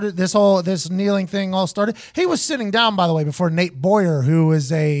started this kneeling thing all started? He was sitting down, by the way, before Nate Boyer, who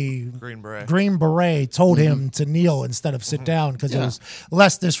is a Green Beret. told him to kneel instead of sit down because it was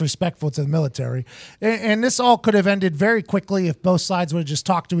less disrespectful to the military. And this all could have ended very quickly if both sides would have just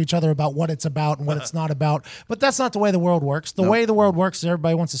talked to each other about what it's about and what it's not about. But that's not the way the world works. The way the world works is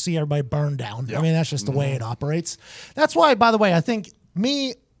everybody wants to see everybody burn down. I mean, that's just the way it operates. That's why, by the way, I think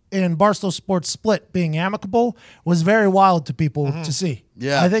me and Barstool Sports Split being amicable was very wild to people to see.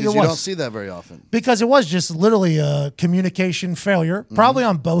 Yeah, I think it was. you don't see that very often. Because it was just literally a communication failure, probably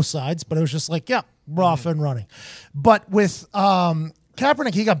on both sides, but it was just like, yeah, we're off and running. But with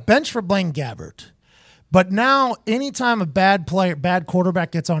Kaepernick, he got benched for Blaine Gabbert. But now, anytime a bad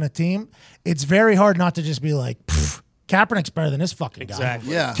quarterback gets on a team, it's very hard not to just be like, pfft, Kaepernick's better than this fucking guy.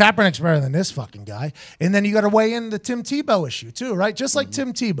 Exactly. Yeah. Kaepernick's better than this fucking guy. And then you got to weigh in the Tim Tebow issue too, right? Just like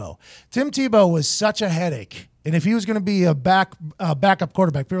Tim Tebow. Tim Tebow was such a headache. And if he was going to be a backup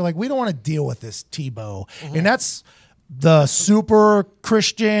quarterback, people were like, we don't want to deal with this Tebow. And that's the super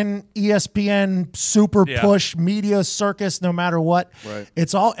Christian, ESPN, super push media circus, no matter what. Right.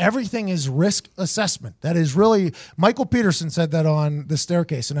 It's all, everything is risk assessment. That is really, Michael Peterson said that on The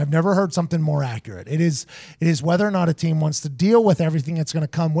Staircase, and I've never heard something more accurate. It is whether or not a team wants to deal with everything that's going to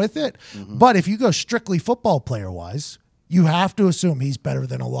come with it. But if you go strictly football player wise, you have to assume he's better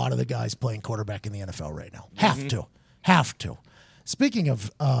than a lot of the guys playing quarterback in the NFL right now. Have to. Speaking of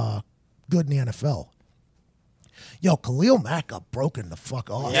good in the NFL, yo, Khalil Mack got broken the fuck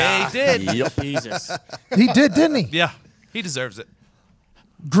off. Yeah, he did. Yep. Jesus. He did, didn't he? Yeah, he deserves it.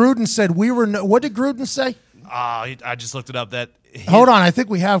 Gruden said what did Gruden say? I just looked it up. Hold on, I think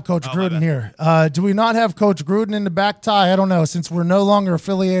we have Coach my Gruden bad. here. Do we not have Coach Gruden in the back tie? I don't know, since we're no longer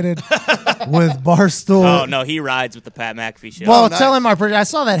affiliated with Barstool. Oh, no, he rides with the Pat McAfee show. Well, tell him I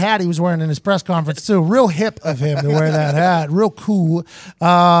saw that hat he was wearing in his press conference too. Real hip of him to wear that hat. Real cool.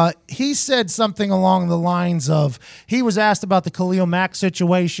 He said something along the lines of, he was asked about the Khalil Mack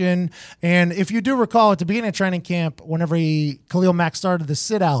situation, and if you do recall at the beginning of training camp, whenever Khalil Mack started the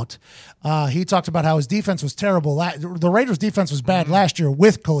sit out, he talked about how his defense was terrible. The Raiders' defense was bad last year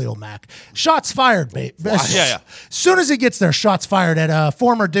with Khalil Mack. Shots fired, babe. Yeah. Soon as he gets there, shots fired at a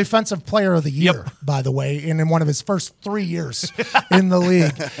former Defensive Player of the Year, by the way, and in one of his first 3 years in the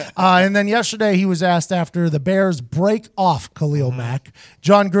league. And then yesterday he was asked after the Bears break off Khalil Mack.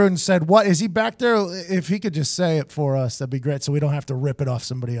 John Gruden said, what, is he back there? If he could just say it for us, that'd be great so we don't have to rip it off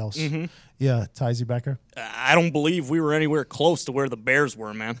somebody else. Yeah, Ty, is he back there? I don't believe we were anywhere close to where the Bears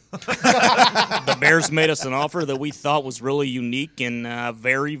were, man. The Bears made us an offer that we thought was really unique and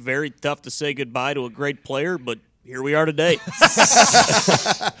very, very tough to say goodbye to a great player, but here we are today.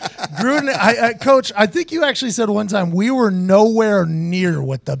 Gruden, Coach, I think you actually said one time we were nowhere near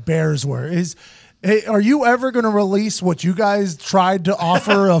what the Bears were. Are you ever going to release what you guys tried to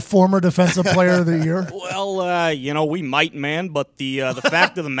offer a former Defensive Player of the Year? Well, we might, man, but the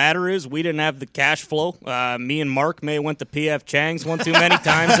fact of the matter is we didn't have the cash flow. Me and Mark may have went to P.F. Chang's one too many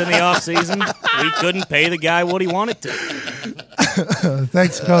times in the offseason. We couldn't pay the guy what he wanted to.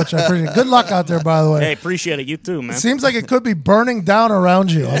 Thanks, Coach. I appreciate it. Good luck out there, by the way. Hey, appreciate it. You too, man. Seems like it could be burning down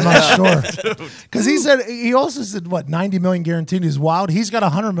around you. I'm not sure. Because he also said, what, $90 million guaranteed is wild. He's got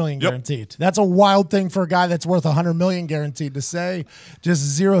 $100 million guaranteed. That's a wild thing for a guy that's worth $100 million guaranteed to say. Just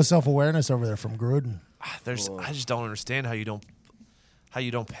zero self-awareness over there from Gruden. I just don't understand how you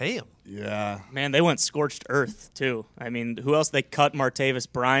don't pay him. Yeah. Man, they went scorched earth, too. I mean, who else? They cut Martavis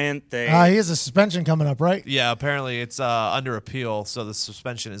Bryant. He has a suspension coming up, right? Yeah, apparently it's under appeal, so the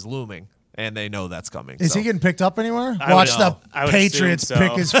suspension is looming, and they know that's coming. Is so. he getting picked up anywhere? I Watch would the Patriots assume so.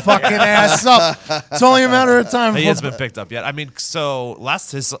 pick his fucking ass up. It's only a matter of time. He hasn't been picked up yet. I mean, so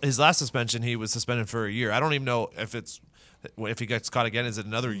his last suspension, he was suspended for a year. I don't even know if he gets caught again, is it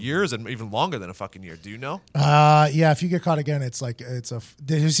another year? Is it even longer than a fucking year? Do you know? Yeah, if you get caught again, it's like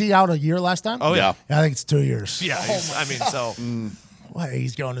was he out a year last time? Oh, yeah. I think it's 2 years. Yeah, Why,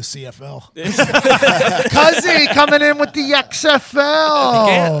 he's going to CFL. Cuzzy coming in with the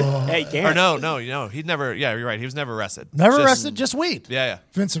XFL. Hey, can't. Or no, he'd never. Yeah, you're right. He was never arrested. Never arrested, just weed. Yeah.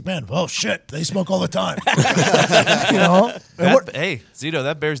 Vince McMahon. Oh shit, they smoke all the time. Hey, Zito,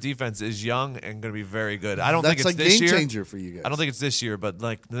 that Bears defense is young and going to be very good. I don't think That's it's like this game year. changer for you guys. I don't think it's this year, but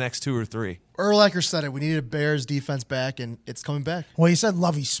like the next 2 or 3. Urlacher said it. We needed a Bears defense back, and it's coming back. Well, he said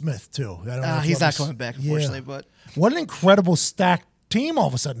Lovey Smith, too. I don't know if He's not Lovey's- coming back, unfortunately. Yeah. But What an incredible stacked team all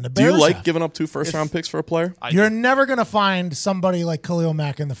of a sudden. The Do you Bears like have. giving up 2 first-round picks for a player? You're never going to find somebody like Khalil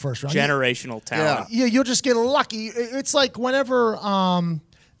Mack in the first round. Generational talent. Yeah, you'll just get lucky. It's like whenever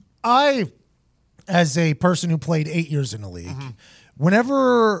I, as a person who played 8 years in the league,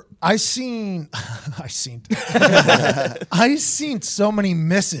 whenever I seen so many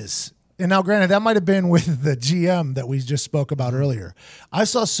misses. And now, granted, that might have been with the GM that we just spoke about earlier. I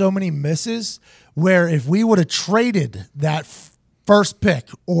saw so many misses where if we would have traded that first pick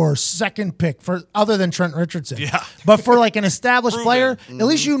or second pick for other than Trent Richardson, but for like an established player, at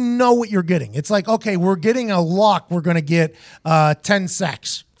least you know what you're getting. It's like, okay, we're getting a lock. We're going to get 10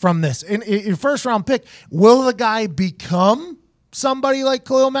 sacks from this. In first round pick, will the guy become somebody like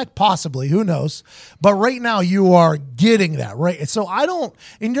Khalil Mack? Possibly. Who knows? But right now you are getting that, right? So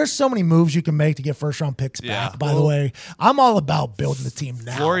and there's so many moves you can make to get first round picks back, by the way. I'm all about building the team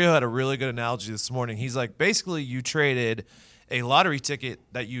now. Florio had a really good analogy this morning. He's like, basically you traded a lottery ticket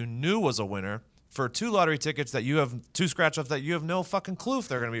that you knew was a winner for 2 lottery tickets that you have 2 scratch-offs that you have no fucking clue if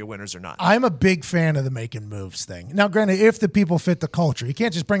they're going to be winners or not. I'm a big fan of the making moves thing. Now, granted, if the people fit the culture, you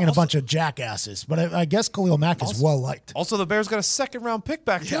can't just bring in a bunch of jackasses. But I guess Khalil Mack is well liked. Also, the Bears got a second-round pick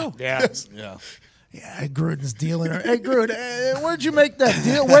back too. Yeah. Yeah, Gruden's dealing. Hey, Gruden, where'd you make that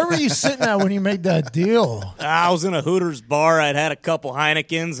deal? Where were you sitting at when you made that deal? I was in a Hooters bar. I'd had a couple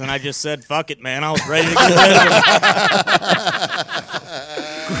Heinekens, and I just said, fuck it, man. I was ready to get rid of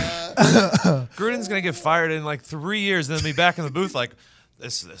him. Gruden's going to get fired in like 3 years and then be back in the booth like,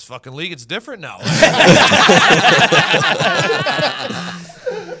 this fucking league, it's different now.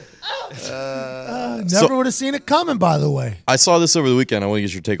 Never would have seen it coming, by the way. I saw this over the weekend. I want to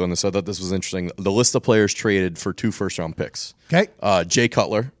get your take on this. I thought this was interesting. The list of players traded for 2 first-round picks. Okay. Jay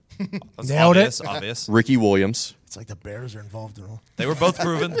Cutler, That's Nailed obvious, it. obvious. Ricky Williams, It's like the Bears are involved in all. They were both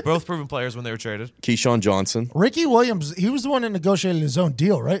proven players when they were traded. Keyshawn Johnson. Ricky Williams, he was the one that negotiated his own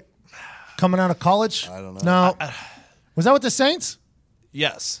deal, right? Coming out of college? I don't know. No. Was that with the Saints?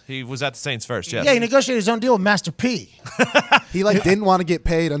 Yes, he was at the Saints first. Yes. Yeah, he negotiated his own deal with Master P. He didn't want to get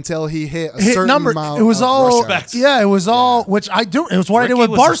paid until he hit a certain number. amount. It was of all. rush yards. Yeah, it was all. Which I do. It was what I did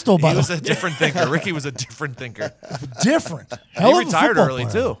with Barstool. By He the was way, a different thinker. Ricky was a different thinker. Different. He Hell of a retired football early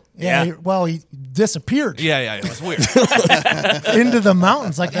player. too. Yeah. Yeah. He disappeared Yeah, it was weird. into the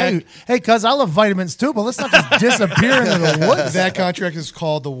mountains. Like, hey, cuz I love vitamins too, but let's not just disappear into the woods. that contract is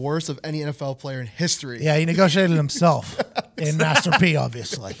called the worst of any NFL player in history. Yeah, he negotiated himself in Master P,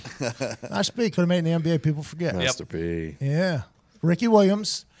 obviously. Master P could have made the NBA. People forget. Master P. Yeah. Ricky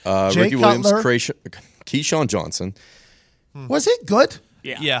Williams. Jay Ricky Williams, Cutler. Keyshawn Johnson. Was he good?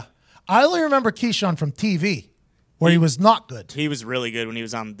 Yeah. I only remember Keyshawn from TV, where he was not good. He was really good when he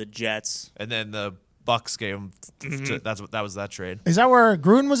was on the Jets. And then the Bucks gave him. That was that trade. Is that where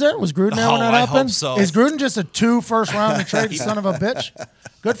Gruden was there? Was Gruden there when Oh, that I happened? hope so. Is Gruden just a 2 first round trade son of a bitch?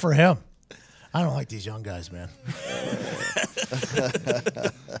 Good for him. I don't like these young guys, man.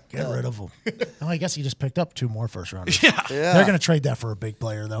 Get rid of them. Oh, I guess he just picked up 2 more first rounders. Yeah. They're going to trade that for a big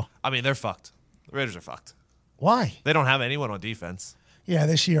player, though. I mean, they're fucked. The Raiders are fucked. Why? They don't have anyone on defense. Yeah,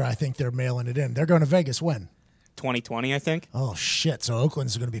 this year I think they're mailing it in. They're going to Vegas when? 2020, I think. Oh, shit. So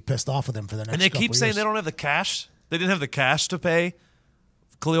Oakland's going to be pissed off with them for the next And they couple keep saying years. they don't have the cash. They didn't have the cash to pay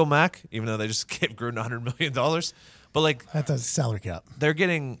Khalil Mack, even though they just gave Gruden $100 million. But like, That's a salary cap. they're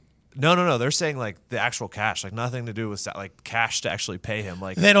getting. No. They're saying like the actual cash, like nothing to do with like cash to actually pay him.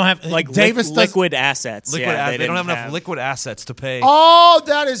 Like They don't have Like Davis does- liquid assets. liquid. Yeah, They don't have didn't enough liquid assets to pay. Oh,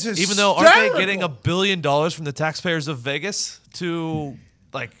 that is hysterical. Even though aren't they getting $1 billion from the taxpayers of Vegas to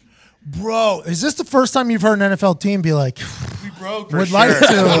like? Bro, is this the first time you've heard an NFL team be like, would like sure.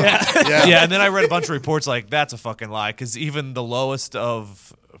 to? Yeah, and then I read a bunch of reports like that's a fucking lie because even the lowest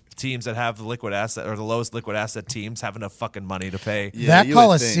of teams that have the liquid asset or the lowest liquid asset teams have enough fucking money to pay. That you would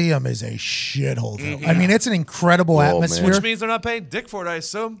Coliseum is a shithole, though. I mean, it's an incredible atmosphere. Which means they're not paying Dick for it, I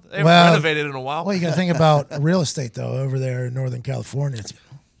assume. They haven't Well, renovated in a while. Well, you got to think about real estate, though, over there in Northern California.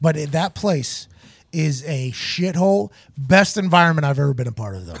 But that place is a shithole. Best environment I've ever been a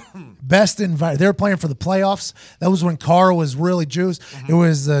part of, though. Best environment. They were playing for the playoffs. That was when Carr was really juiced. It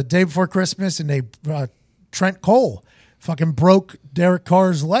was the day before Christmas, and Trent Cole fucking broke Derek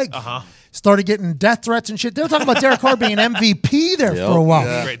Carr's leg. Started getting death threats and shit. They were talking about Derek Carr being MVP there for a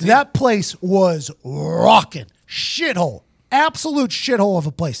while. Great team. That place was rocking. Shithole. Absolute shithole of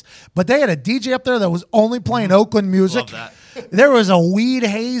a place. But they had a DJ up there that was only playing Oakland music. Love There was a weed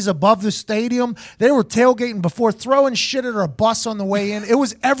haze above the stadium. They were tailgating before, throwing shit at our bus on the way in. It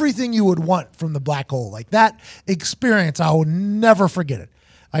was everything you would want from the black hole. Like that experience, I will never forget it.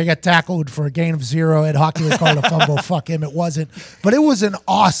 I got tackled for a gain of 0. Ed Hockey would call it a fumble. Fuck him, it wasn't. But it was an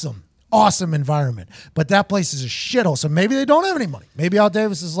awesome environment. But that place is a shithole. So maybe they don't have any money. Maybe Al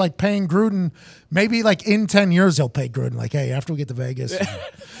Davis is like paying Gruden. Maybe like in 10 years he'll pay Gruden. Like, hey, after we get to Vegas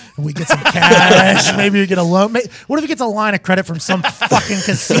and we get some cash, maybe we get a loan. What if he gets a line of credit from some fucking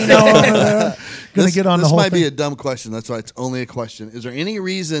casino over there? Gonna get on the whole thing. This might be a dumb question. That's why it's only a question. Is there any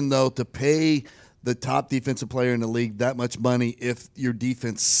reason, though, to pay the top defensive player in the league that much money if your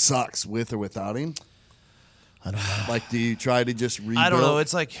defense sucks with or without him? I don't know. Like, do you try to just rebuild? I don't know.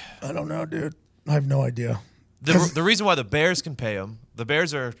 It's like I don't know, dude. I have no idea. The reason why the Bears can pay him, the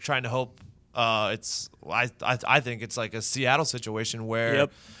Bears are trying to hope. I think it's like a Seattle situation where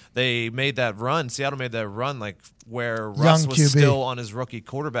they made that run. Seattle made that run like where Russ was QB. still on his rookie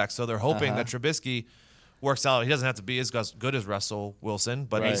quarterback. So they're hoping that Trubisky works out. He doesn't have to be as good as Russell Wilson,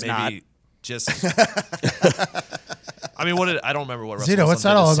 but He's maybe just. I mean, I don't remember what Russell Zito, Wilson what's that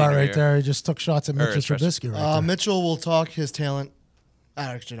did all his about senior right year. there? He just took shots at Mitchell Trubisky. Trubisky right there. Mitchell will talk his talent. I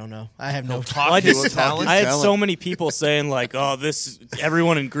actually don't know. I have no Talk I his just talent. I had so many people saying like, "Oh,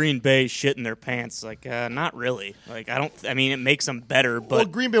 everyone in Green Bay shitting their pants." Like, not really. Like, I mean, it makes them better, Well,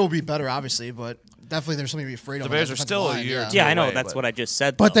 but Green Bay will be better, obviously, but definitely there's something to be afraid of. The on that Bears are defensive still a line, year or yeah. two. yeah, I know away, that's but- what I just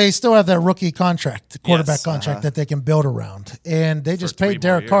said. But though. they still have that rookie contract, quarterback Yes. contract that they can build around. And they just 3 paid more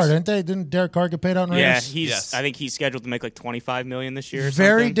Derek Carr, years. didn't they? Didn't Derek Carr get paid out in yeah, Raiders? Yes. I think he's scheduled to make like $25 million this year. Or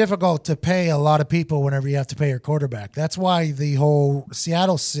Very something. difficult to pay a lot of people whenever you have to pay your quarterback. That's why the whole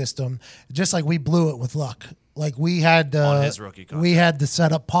Seattle system, just like we blew it with Luck. Like we had On his rookie contract. we had the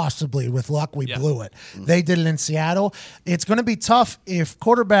setup possibly with Luck. We blew it. They did it in Seattle. It's going to be tough if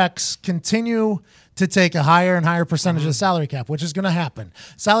quarterbacks continue to take a higher and higher percentage of the salary cap, which is going to happen.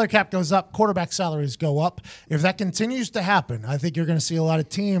 Salary cap goes up, quarterback salaries go up. If that continues to happen, I think you're going to see a lot of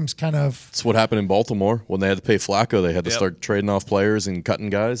teams kind of. It's what happened in Baltimore when they had to pay Flacco. They had to start trading off players and cutting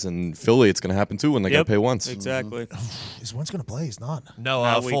guys. And Philly, it's going to happen too when they got Yep, to pay once. Exactly. Is one's going to play? He's not. No,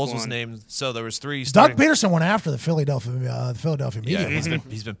 Week Foles was 1. named. So there was 3 Doug starting. Peterson went after the Philadelphia media. Yeah,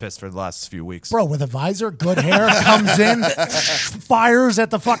 he's been pissed for the last few weeks. Bro, with a visor, good hair, comes in, fires at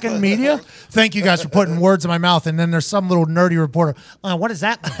the fucking media. Thank you guys for putting words in my mouth. And then there's some little nerdy reporter. What does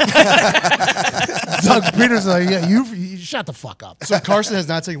that mean? Doug Peterson, like, yeah, you shut the fuck up. So Carson has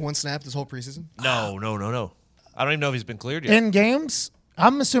not taken one snap this whole preseason? No. I don't even know if he's been cleared yet. In games,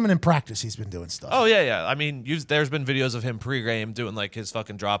 I'm assuming in practice he's been doing stuff. Oh yeah. I mean, there's been videos of him pre-game doing like his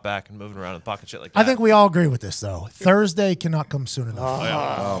fucking drop back and moving around in the pocket, shit like that. I think we all agree with this, though. Thursday cannot come soon enough.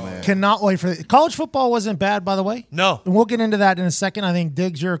 Oh, man. Cannot wait for it. College football wasn't bad, by the way. No. And we'll get into that in a second. I think,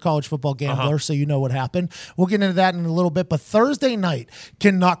 Diggs, you're a college football gambler, so you know what happened. We'll get into that in a little bit. But Thursday night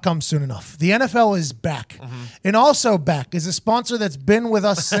cannot come soon enough. The NFL is back. And also back is a sponsor that's been with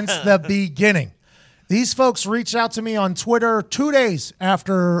us since the beginning. These folks reached out to me on Twitter 2 days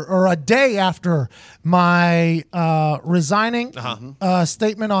after, or a day after my resigning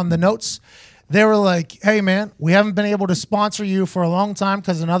statement on the notes. They were like, hey, man, we haven't been able to sponsor you for a long time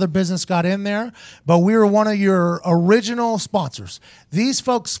because another business got in there, but we were one of your original sponsors. These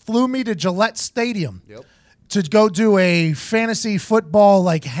folks flew me to Gillette Stadium. To go do a fantasy football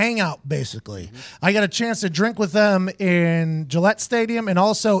like hangout, basically. I got a chance to drink with them in Gillette Stadium and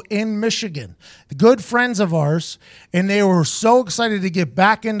also in Michigan. Good friends of ours, and they were so excited to get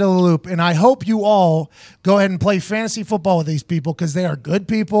back into the loop. And I hope you all go ahead and play fantasy football with these people because they are good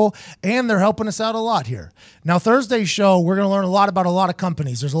people and they're helping us out a lot here. Now, Thursday's show, we're going to learn a lot about a lot of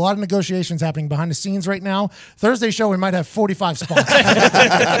companies. There's a lot of negotiations happening behind the scenes right now. Thursday's show, we might have 45 spots.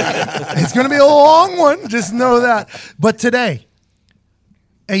 It's going to be a long one. Just know that. But today,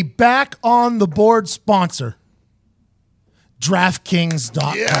 a back on the board sponsor,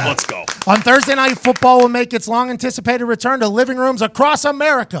 DraftKings.com. Let's go. On Thursday Night Football will make its long-anticipated return to living rooms across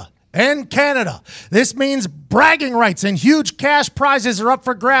America and Canada. This means bragging rights and huge cash prizes are up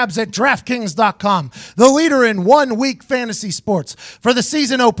for grabs at DraftKings.com, the leader in one-week fantasy sports. For the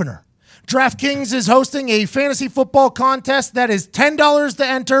season opener, DraftKings is hosting a fantasy football contest that is $10 to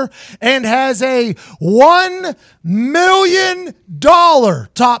enter and has a $1 million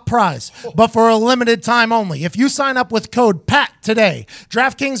top prize, but for a limited time only. If you sign up with code PAT today,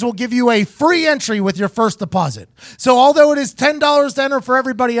 DraftKings will give you a free entry with your first deposit. So although it is $10 to enter for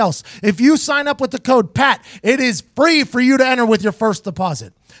everybody else, if you sign up with the code PAT, it is free for you to enter with your first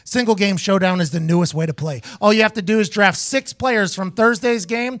deposit. Single Game Showdown is the newest way to play. All you have to do is draft 6 players from Thursday's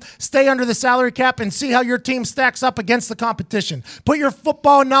game, stay under the salary cap, and see how your team stacks up against the competition. Put your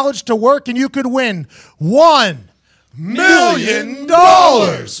football knowledge to work, and you could win $1 million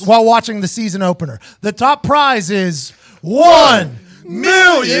while watching the season opener. The top prize is $1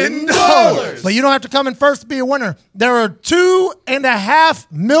 million. But you don't have to come in first to be a winner. There are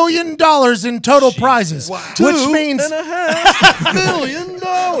 $2.5 million in total prizes, which means $2.5 million.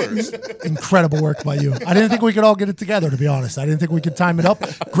 incredible work by you. I didn't think we could all get it together, to be honest. I didn't think we could time it up.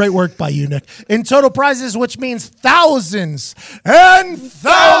 Great work by you, Nick. In total prizes, which means thousands and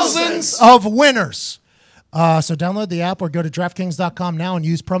thousands of winners. So download the app or go to DraftKings.com now and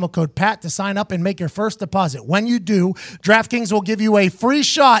use promo code PAT to sign up and make your first deposit. When you do, DraftKings will give you a free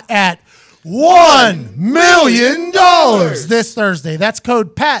shot at $1 million this Thursday. That's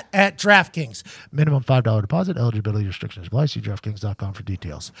code PAT at DraftKings. Minimum $5 deposit. Eligibility restrictions apply. See DraftKings.com for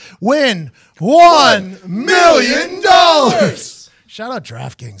details. Win $1 million. Shout out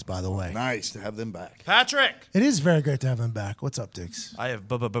DraftKings, by the way. Nice to have them back. Patrick. It is very great to have them back. What's up, Diggs? I have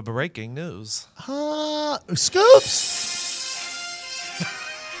breaking news. Scoops?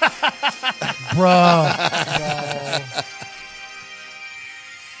 Bro.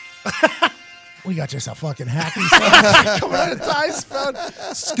 We got just a fucking hacky coming out of Ty's phone.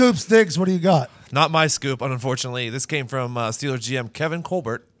 Scoops, Diggs, what do you got? Not my scoop, unfortunately. This came from Steelers GM Kevin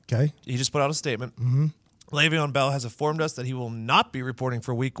Colbert. Okay. He just put out a statement. Mm-hmm. Le'Veon Bell has informed us that he will not be reporting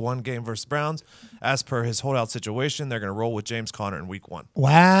for Week 1 game versus Browns. As per his holdout situation, they're going to roll with James Conner in Week 1.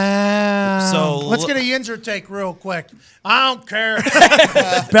 Wow. So let's get a Yinzer take real quick. I don't care.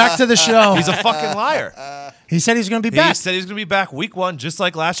 Back to the show. He's a fucking liar. He said he's going to be He back. said he's going to be back Week 1, just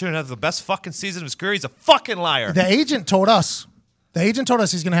like last year, and have the best fucking season of his career. He's a fucking liar. The agent told us. He's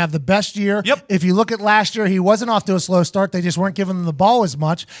going to have the best year. Yep. If you look at last year, he wasn't off to a slow start. They just weren't giving him the ball as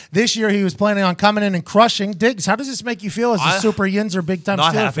much. This year, he was planning on coming in and crushing. Diggs, how does this make you feel as a super Yinzer big-time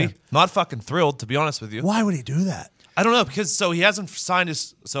Not Steeler happy. fan? Not fucking thrilled, to be honest with you. Why would he do that? I don't know, because he hasn't signed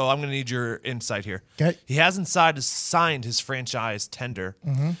his. So I'm going to need your insight here. Okay. He hasn't signed his franchise tender.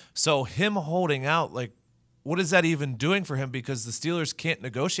 Mm-hmm. So him holding out, like, what is that even doing for him? Because the Steelers can't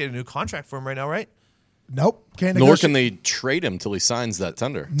negotiate a new contract for him right now, right? Nope. Can't Nor negotiate. can they trade him till he signs that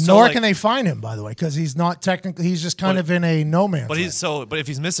tender. Nor can they fine him, by the way, because he's not technically. He's just kind of in a no man's land. But if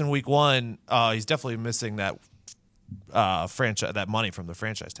he's missing Week 1, he's definitely missing that franchise, that money from the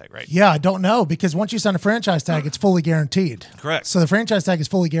franchise tag, right? Yeah, I don't know, because once you sign a franchise tag, it's fully guaranteed. Correct. So the franchise tag is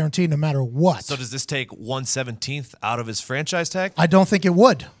fully guaranteed no matter what. So does this take 1/17th out of his franchise tag? I don't think it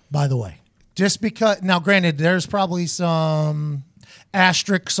would, by the way. Just because now, granted, there's probably some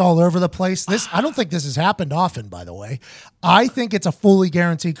asterisks all over the place. I don't think this has happened often, by the way. I think it's a fully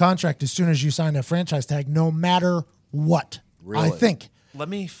guaranteed contract as soon as you sign a franchise tag, no matter what. Really? I think. Let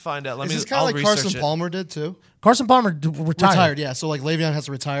me find out. Is this kind of like Carson Palmer did too? Carson Palmer retired. Yeah. So like Le'Veon has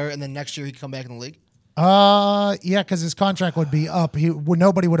to retire, and then next year he'd come back in the league. Yeah, because his contract would be up.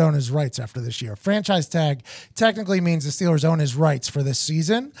 Nobody would own his rights after this year. Franchise tag technically means the Steelers own his rights for this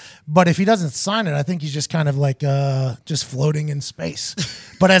season, but if he doesn't sign it, I think he's just kind of like just floating in space.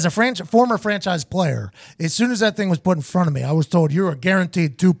 But as a former franchise player, as soon as that thing was put in front of me, I was told you are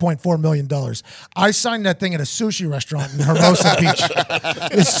guaranteed $2.4 million. I signed that thing at a sushi restaurant in Hermosa Beach.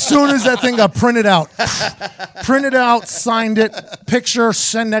 As soon as that thing got printed out, signed it, picture,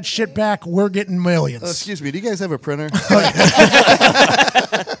 send that shit back, we're getting millions. Excuse me, do you guys have a printer? That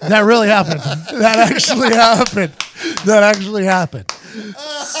really happened. That actually happened.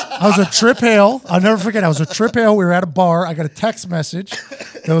 I was at Trip Hale. I'll never forget. I was at Trip Hale. We were at a bar. I got a text message.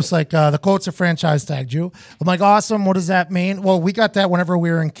 It was like, the quotes are franchise tagged you. I'm like, awesome. What does that mean? Well, we got that whenever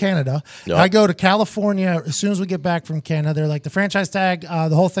we were in Canada. Yep. I go to California as soon as we get back from Canada. They're like, the franchise tag,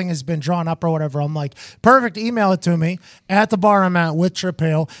 the whole thing has been drawn up or whatever. I'm like, perfect. Email it to me. At the bar I'm at with Trip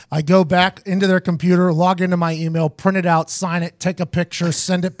Hale. I go back into their computer, log into my email, print it out, sign it, take a picture,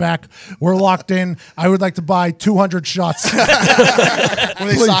 send it back. We're locked in. I would like to buy 200 shots. Were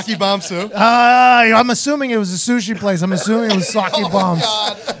they sake bombs too? I'm assuming it was a sushi place. I'm assuming it was sake bombs.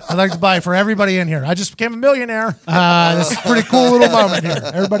 I'd like to buy it for everybody in here. I just became a millionaire. This is a pretty cool little moment here.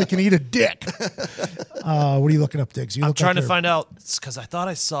 Everybody can eat a dick. What are you looking up, Diggs? I'm trying to find out because I thought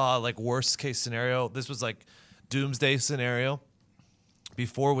I saw like worst case scenario. This was like doomsday scenario.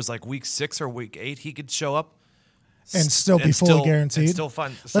 Before was like week 6 or week 8. He could show up and still be fully guaranteed. And still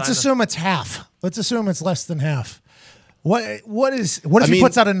Let's assume it's half. Let's assume it's less than half. What if he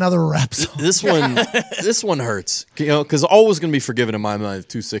puts out another rep? This one hurts, because always going to be forgiven in my mind if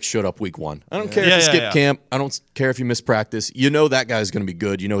 2-6 showed up week 1. I don't care if you skip camp. I don't care if you miss practice. that guy's going to be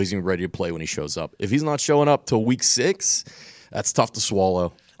good. He's going to be ready to play when he shows up. If he's not showing up till week 6, that's tough to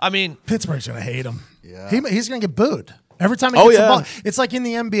swallow. I mean, Pittsburgh's going to hate him. Yeah. He's going to get booed every time he gets the ball. It's like in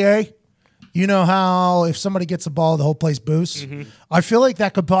the NBA. You know how if somebody gets the ball, the whole place boosts? I feel like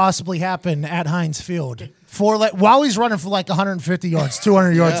that could possibly happen at Heinz Field. While he's running for like 150 yards,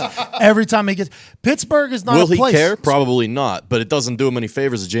 200 yards every time he gets. Pittsburgh is not Will a place. he care? Probably not. But it doesn't do him any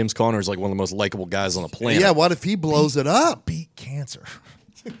favors that James Conner is like one of the most likable guys on the planet. Yeah, what if he blows it up? Beat cancer.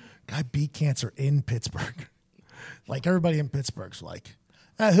 Guy beat cancer in Pittsburgh. Like everybody in Pittsburgh's like,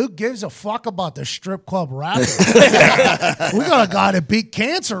 who gives a fuck about the strip club rapper? We got a guy that beat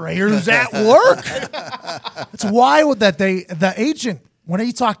cancer right here who's at work. It's wild that the agent, when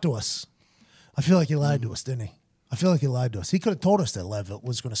he talked to us, I feel like he lied to us, didn't he? I feel like he lied to us. He could have told us that Levitt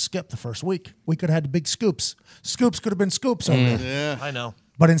was going to skip the first week. We could have had the big scoops. Scoops could have been scoops over there. Yeah. I know.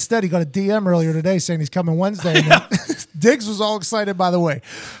 But instead, he got a DM earlier today saying he's coming Wednesday. And Diggs was all excited, by the way.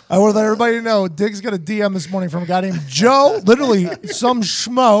 I want to let everybody know, Diggs got a DM this morning from a guy named Joe. Literally, some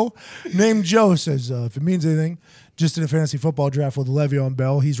schmo named Joe says, if it means anything, just in a fantasy football draft with Le'Veon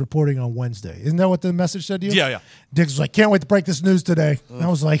Bell, he's reporting on Wednesday. Isn't that what the message said to you? Yeah. Diggs was like, can't wait to break this news today. And I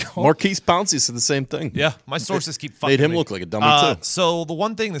was like, Marquise Pouncey said the same thing. Yeah, my sources keep fucking Made him me. look like a dummy, too. So the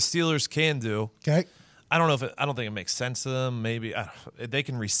one thing the Steelers can do, okay. I don't think it makes sense to them. Maybe they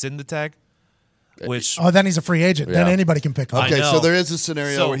can rescind the tag, which Oh, then he's a free agent. Then Yeah. anybody can pick him. Okay, know. so there is a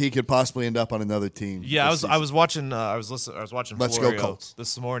scenario So- where he could possibly end up on another team. yeah, this I was season. watching Let's go Florio Colts.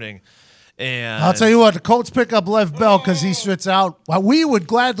 this morning, and I'll tell you what, the Colts pick up Lev Bell because he sits out. Well, we would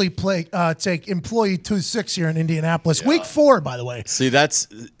gladly take employee 2-6 here in Indianapolis. Week 4, by the way. See, that's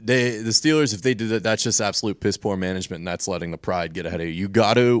the Steelers. If they do that, that's just absolute piss poor management, and that's letting the pride get ahead of you. You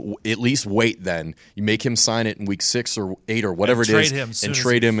got to at least wait. Then you make him sign it in week 6 or 8 or whatever it trade is, him as soon and as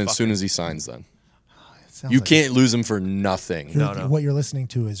trade he him as soon fucking- as he signs. Then Sounds you like can't lose him for nothing. No. What you're listening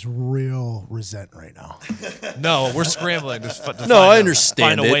to is real resent right now. no, we're scrambling. To No, I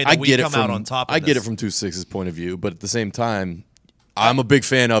understand find a way it. that I we get it come from out on top. Of I get it this. from 2-6's point of view, but at the same time, I'm a big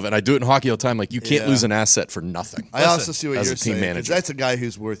fan of, and I do it in hockey all the time. Like you can't Yeah. lose an asset for nothing. I also see what as you're a team saying. 'Cause manager. That's a guy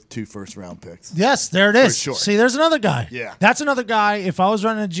who's worth 2 first-round picks. Yes, there it is. sure. See, there's another guy. Yeah. That's another guy. If I was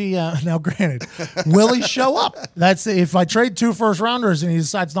running a GM, now granted, will he show up? That's if I trade 2 first-rounders and he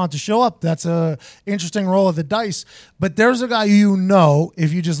decides not to show up, that's a interesting roll of the dice. But there's a guy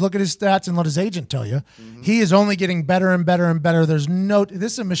if you just look at his stats and let his agent tell you, he is only getting better and better and better. There's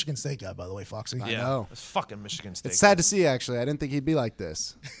this is a Michigan State guy, by the way, Foxy. Yeah, know. it's fucking Michigan State. It's sad to see, actually. I didn't think he'd be like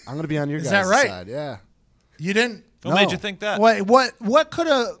this. I'm going to be on your Is guys' that right? side. Yeah. You didn't. What made you think that? Wait, what could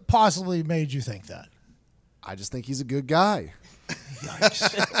have possibly made you think that? I just think he's a good guy.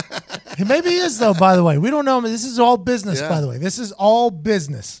 Maybe he is, though, by the way. We don't know him. This is all business, Yeah. by the way. This is all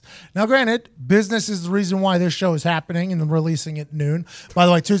business. Now, granted, business is the reason why this show is happening and releasing at noon. By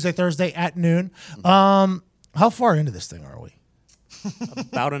the way, Tuesday, Thursday at noon. How far into this thing are we?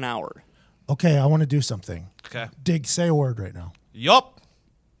 About an hour. Okay, I want to do something. Okay. Dig, say a word right now. Yup.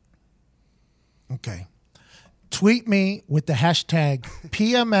 Okay. Tweet me with the hashtag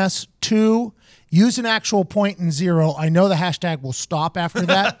PMS2. Use an actual point and 0. I know the hashtag will stop after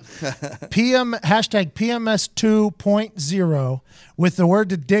that. Hashtag PMS 2.0 with the word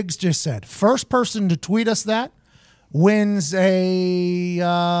that Diggs just said. First person to tweet us that wins a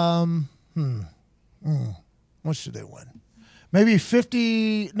what should they win? Maybe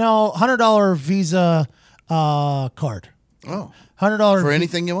 $100 Visa card. Oh. $100 For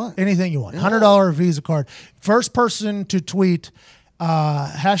anything you want. Anything you want. $100 Visa card. First person to tweet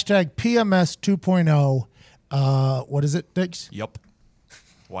hashtag PMS 2.0. What is it, Diggs? Yup.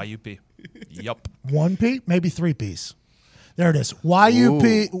 YUP. Yup. 1P? Maybe 3 Ps. There it is.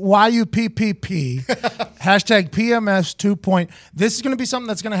 YUPPP. Hashtag PMS 2. This is going to be something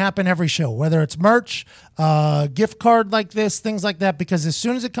that's going to happen every show, whether it's merch, gift card like this, things like that, because as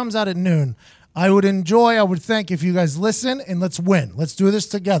soon as it comes out at noon, I would thank if you guys listen and let's win. Let's do this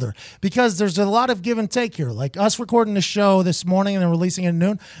together because there's a lot of give and take here. Like us recording the show this morning and then releasing it at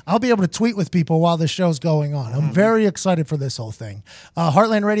noon, I'll be able to tweet with people while the show's going on. I'm very excited for this whole thing.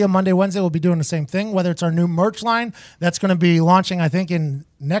 Heartland Radio Monday, Wednesday, we'll be doing the same thing, whether it's our new merch line that's going to be launching, I think, in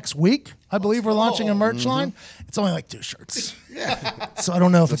next week. I believe we're launching a merch line. It's only like 2 shirts. So I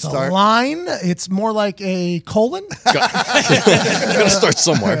don't know if it's start. a line. It's more like a colon. You got to start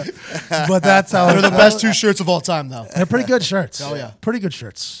somewhere. But that's how They're the best 2 shirts of all time, though. They're pretty good shirts. Oh, yeah. Pretty good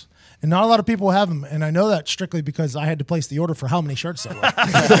shirts. And not a lot of people have them. And I know that strictly because I had to place the order for how many shirts there were.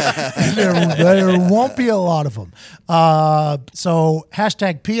 there won't be a lot of them. So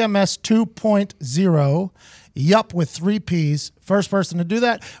hashtag PMS 2.0. Yup with 3 Ps. First person to do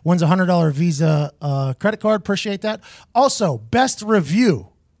that wins a $100 Visa credit card. Appreciate that. Also, best review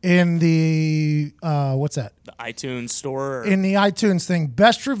in the what's that? The iTunes store. In the iTunes thing,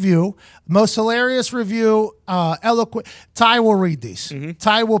 best review, most hilarious review, eloquent. Ty will read these.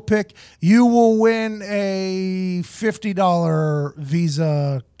 Ty will pick. You will win a $50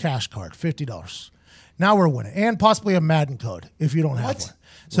 Visa cash card. $50. Now we're winning, and possibly a Madden code if you don't have one.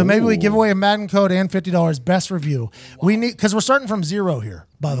 So maybe we give away a Madden code and $50 best review. We need, because we're starting from zero here,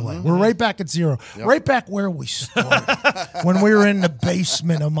 by the way. We're right back at zero. Right back where we started. When we were in the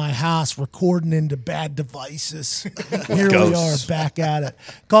basement of my house recording into bad devices. Here we are back at it.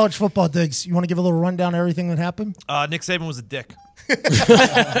 College football digs. You want to give a little rundown of everything that happened? Nick Saban was a dick.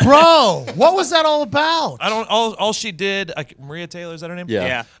 Bro, what was that all about? I don't. All she did, Maria Taylor, is that her name?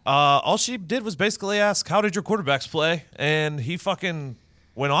 Yeah. All she did was basically ask, "How did your quarterbacks play?" And he fucking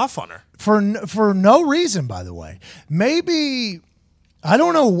went off on her for no reason. By the way, maybe I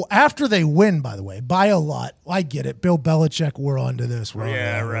don't know. After they win, by the way, by a lot. I get it. Bill Belichick, we're onto this. We're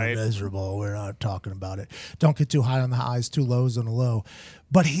we're miserable. We're not talking about it. Don't get too high on the highs, too lows on the low.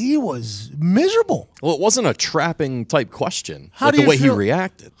 But he was miserable. Well, it wasn't a trapping type question. How like do the way you feel, he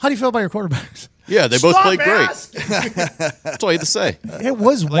reacted. How do you feel about your quarterbacks? Yeah, they both played great. That's all I had to say. It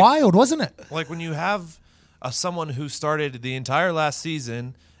was wild, wasn't it? Like when you have someone who started the entire last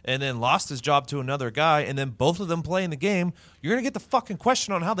season and then lost his job to another guy, and then both of them play in the game, you're going to get the fucking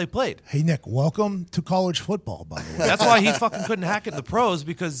question on how they played. Hey, Nick, welcome to college football, by the way. That's why he fucking couldn't hack it in the pros,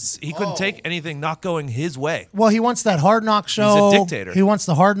 because he couldn't take anything not going his way. Well, he wants that Hard Knock show. He's a dictator. He wants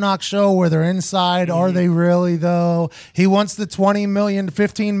the Hard Knock show where they're inside. Are they really, though? He wants the $20 million,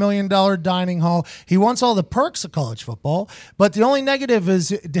 $15 million dining hall. He wants all the perks of college football, but the only negative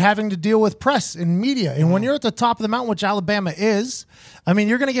is having to deal with press and media. And when you're at the top of the mountain, which Alabama is, I mean,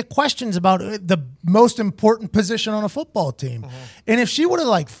 you're going to get questions about the most important position on a football team. And if she would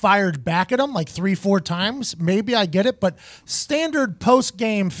have fired back at him 3-4 times, maybe I get it. But standard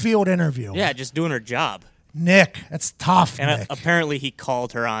post-game field interview. Yeah, just doing her job. Nick, that's tough, And Nick. apparently he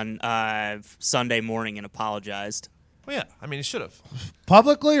called her on Sunday morning and apologized. Well, yeah, I mean, he should have.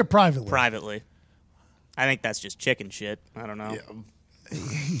 Publicly or privately? Privately. I think that's just chicken shit. I don't know.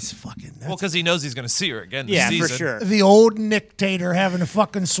 He's fucking nuts. Well, because he knows he's going to see her again this Yeah, season. for sure. The old Nick Tater having to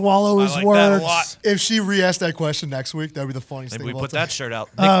fucking swallow his like words. that a lot. If she re-asked that question next week, that would be the funniest Maybe thing we of all put time. that shirt out.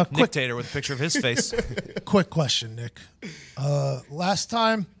 quick- Nick Tater with a picture of his face. Quick question, Nick. Last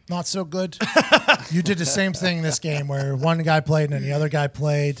time, not so good. You did the same thing in this game where one guy played and then the other guy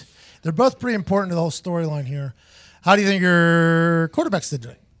played. They're both pretty important to the whole storyline here. How do you think your quarterbacks did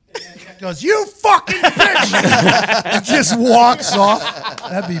today? Goes, you fucking bitch! And just walks off.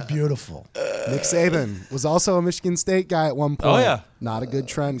 That'd be beautiful. Nick Saban was also a Michigan State guy at one point. Oh, yeah. Not a good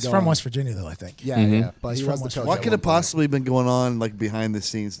trend He's going. from West Virginia, though, I think. Yeah, yeah. But he from was the West coach. What at could one have point. possibly been going on behind the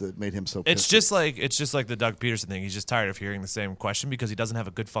scenes that made him so pissed? It's just like the Doug Peterson thing. He's just tired of hearing the same question because he doesn't have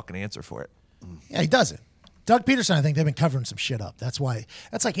a good fucking answer for it. Yeah, he doesn't. Doug Peterson, I think they've been covering some shit up. That's why.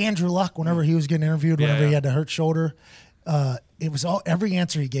 That's like Andrew Luck whenever he was getting interviewed, whenever he had the hurt shoulder. It was every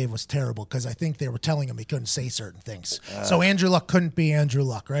answer he gave was terrible because I think they were telling him he couldn't say certain things. So Andrew Luck couldn't be Andrew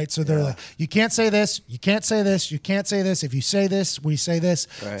Luck, right? So they're like, you can't say this, you can't say this, you can't say this. If you say this, we say this.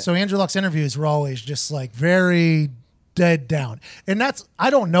 Right. So Andrew Luck's interviews were always just very dead down. And I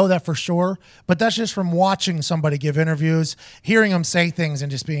don't know that for sure, but that's just from watching somebody give interviews, hearing him say things and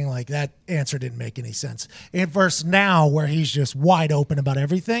just being like, that answer didn't make any sense. In versus now where he's just wide open about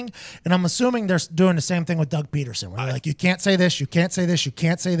everything. And I'm assuming they're doing the same thing with Doug Peterson, where they're like, you can't say this, you can't say this, you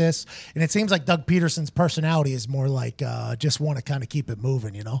can't say this. And it seems like Doug Peterson's personality is more like just want to kind of keep it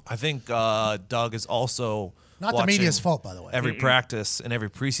moving, you know? I think Doug is also Not the watching media's fault, by the way. every practice and every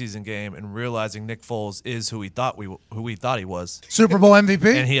preseason game and realizing Nick Foles is who he thought he was, Super Bowl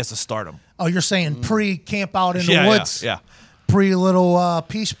MVP? and he has to start him. Oh, you're saying pre-camp out in Yeah, the woods? yeah. Pre-little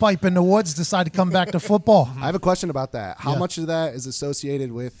peace pipe in the woods, decide to come back to football. I have a question about that. How Yeah. much of that is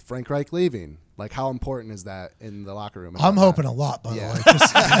associated with Frank Reich leaving? Like, how important is that in the locker room? I'm hoping a lot, by the way.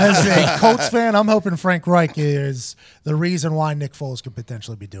 Just as a Colts fan, I'm hoping Frank Reich is the reason why Nick Foles could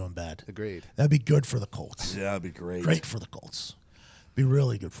potentially be doing bad. Agreed. That'd be good for the Colts. Yeah, that'd be great. Great for the Colts. Be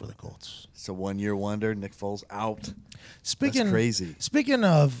really good for the Colts. It's a 1 year wonder. Nick Foles out. Speaking That's crazy. Speaking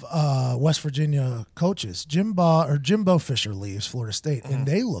of West Virginia coaches, Jimbo Fisher leaves Florida State, and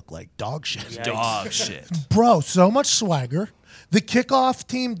they look like dog shit. Dog shit. Bro, so much swagger. The kickoff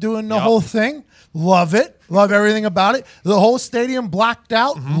team doing the whole thing. Love it. Love everything about it. The whole stadium blacked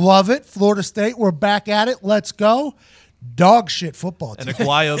out. Love it. Florida State, we're back at it. Let's go. Dog shit football team. And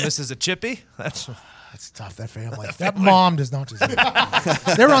Aguayo misses a chippy. That's Tough, that family. That mom does not deserve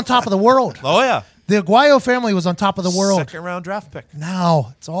it. They were on top of the world. oh yeah. The Aguayo family was on top of the world. Second round draft pick.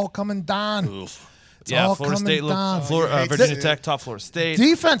 Now it's all coming down. all Florida coming State down. Virginia Tech, top Florida State.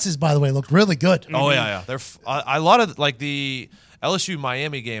 Defenses, by the way, looked really good. Oh yeah. They're a lot of like the LSU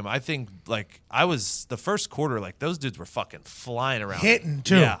Miami game. I think I was the first quarter. Like those dudes were fucking flying around, Hitting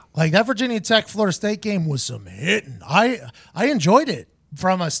too. Yeah. Like that Virginia Tech Florida State game was some hitting. I enjoyed it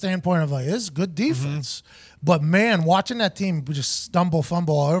from a standpoint of like this is good defense. But man, watching that team just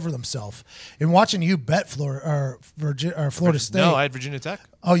fumble all over themselves, and watching you bet Florida State. No, I had Virginia Tech.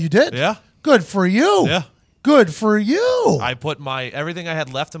 Oh, you did? Yeah. Good for you. Yeah. Good for you. I put everything I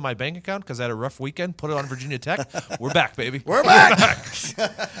had left in my bank account because I had a rough weekend. Put it on Virginia Tech. We're back, baby. We're back.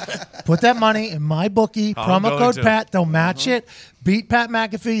 Put that money in my bookie. Promo code Pat. They'll match it. Beat Pat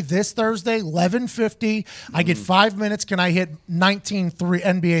McAfee this Thursday, 11:50. I get 5 minutes. Can I hit 19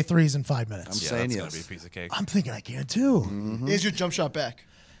 NBA threes in 5 minutes? I'm saying that's yes. gonna be a piece of cake. I'm thinking I can too. Is your jump shot back?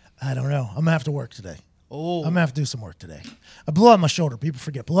 I don't know. I'm going to have to work today. Oh. I'm going to have to do some work today. I blew out my shoulder. People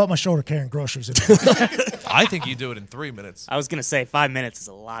forget. Blew out my shoulder carrying groceries. I think you do it in 3 minutes. I was going to say 5 minutes is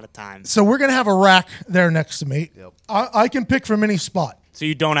a lot of time. So we're going to have a rack there next to me. Yep. I can pick from any spot. So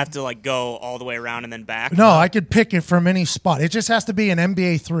you don't have to go all the way around and then back? No, I could pick it from any spot. It just has to be an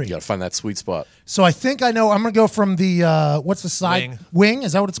NBA 3. You got to find that sweet spot. So I think I know. I'm going to go from the, what's the side? Wing.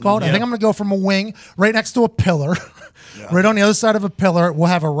 Is that what it's called? Yeah. I think I'm going to go from a wing right next to a pillar. Right on the other side of a pillar. We'll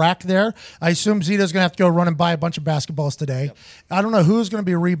have a rack there. I assume Zito's going to have to go run and buy a bunch of basketballs today. Yep. I don't know who's going to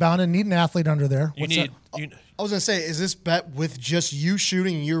be rebounding. Need an athlete under there. I was going to say, is this bet with just you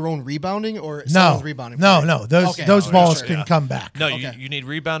shooting your own rebounding or no, someone's rebounding? No. Those balls can come back. No, you need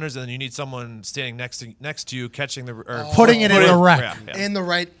rebounders, and then you need someone standing next to you, catching putting it in the rack. In the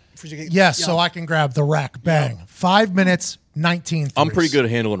right. Yes, so I can grab the rack. Bang. 5 minutes, 19 threes. I'm pretty good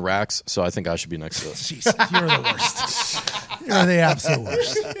at handling racks, so I think I should be next to it. Jeez, you're the worst. You're the absolute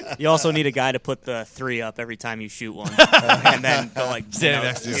worst. You also need a guy to put the 3 up every time you shoot one, and then go standing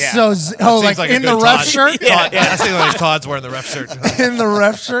next to you. Yeah. So, in the ref shirt? Yeah, I think like Todd's wearing the ref shirt. In the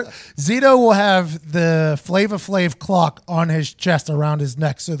ref shirt, Zito will have the Flava Flav clock on his chest around his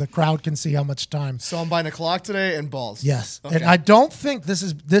neck, so the crowd can see how much time. So I'm buying a clock today and balls. Yes, Okay. and I don't think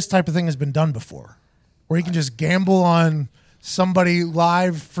this type of thing has been done before, where you can just gamble on somebody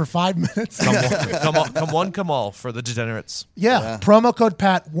live for 5 minutes. Come one, come all for the degenerates. Yeah. Promo code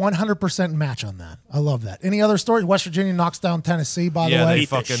Pat, 100% match on that. I love that. Any other stories? West Virginia knocks down Tennessee, by the way. They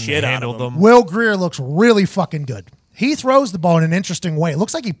fucking handled them. Will Greer looks really fucking good. He throws the ball in an interesting way. It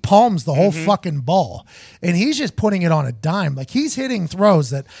looks like he palms the whole fucking ball. And he's just putting it on a dime. Like he's hitting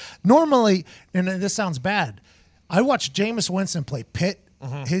throws that normally, and this sounds bad, I watched Jameis Winston play Pitt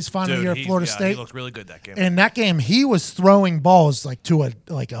his final year at Florida State. He looked really good that game. In that game, he was throwing balls to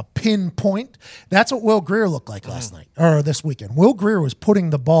a pinpoint. That's what Will Greer looked like last night or this weekend. Will Greer was putting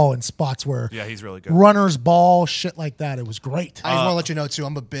the ball in spots where he's really good. Runners ball, shit like that. It was great. I just want to let you know too.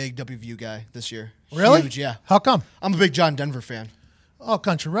 I'm a big WVU guy this year. Really? Huge, yeah. How come? I'm a big John Denver fan. Oh,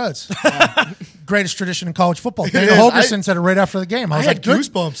 Country Roads. Greatest tradition in college football. It Dana is. Holgerson said it right after the game. I was had like,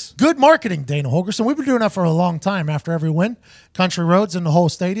 goosebumps. Good marketing, Dana Holgerson. We've been doing that for a long time after every win. Country Roads in the whole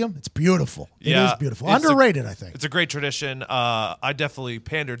stadium. It's beautiful. It is beautiful. Underrated, I think. It's a great tradition. I definitely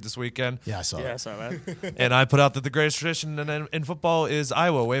pandered this weekend. Yeah, I saw I saw that. And I put out that the greatest tradition in football is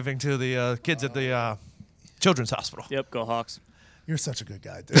Iowa waving to the kids at the children's hospital. Yep, go Hawks. You're such a good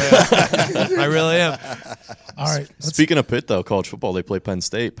guy, dude. I really am. All right. Speaking of Pitt, though, college football, they play Penn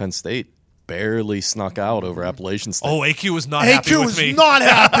State. Penn State barely snuck out over Appalachian State. Oh, AQ was not happy with me. AQ was not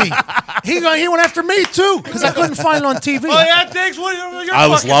happy. He went after me, too, because I couldn't find it on TV. Oh, yeah, thanks. I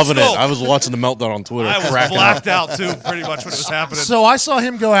was loving it. I was watching the meltdown on Twitter. I was blacked out, too, pretty much when it was happening. So I saw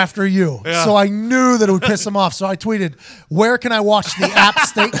him go after you. Yeah. So I knew that it would piss him off. So I tweeted, where can I watch the App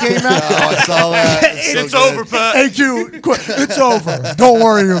State game at? Oh, I saw that. It's over, Pat. AQ, it's over. Don't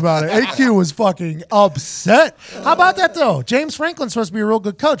worry about it. AQ was fucking upset. How about that, though? James Franklin's supposed to be a real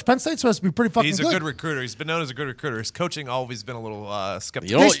good coach. Penn State's supposed to be pretty fucking He's a good. good recruiter. He's been known as a good recruiter. His coaching always been a little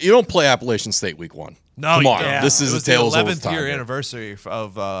skeptical. You don't play Appalachian State week 1. No, come on. yeah. This is it was the tales the of 11th time. year anniversary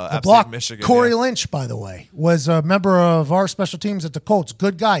of App block. State, Michigan. Corey Lynch, by the way, was a member of our special teams at the Colts.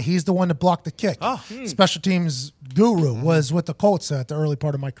 Good guy. He's the one that blocked the kick. Special teams guru was with the Colts at the early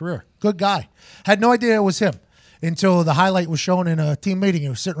part of my career. Good guy. Had no idea it was him until the highlight was shown in a team meeting. He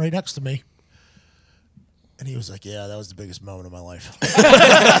was sitting right next to me. And he was like, yeah, that was the biggest moment of my life.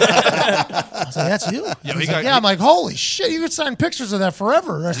 I was like, that's you? I'm like, holy shit, you could sign pictures of that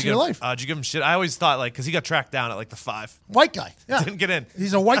forever, the rest of your life. Did you give him shit? I always thought, because he got tracked down at the 5. White guy. Yeah. Didn't get in.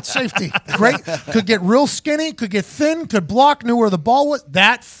 He's a white safety. Great. Could get real skinny, could get thin, could block, knew where the ball was.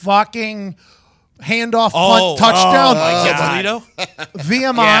 That fucking handoff punt touchdown. Toledo?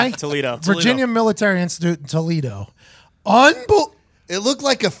 VMI. Yeah, Toledo. Virginia Military Institute in Toledo. Unbelievable. It looked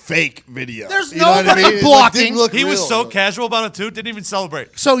like a fake video. There's You know what nobody I mean? blocking. It didn't look He was real. so casual about it too. Didn't even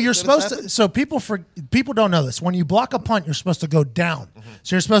celebrate. So you're supposed to. So people don't know this. When you block a punt, you're supposed to go down.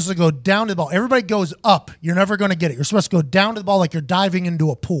 So you're supposed to go down to the ball. Everybody goes up. You're never going to get it. You're supposed to go down to the ball like you're diving into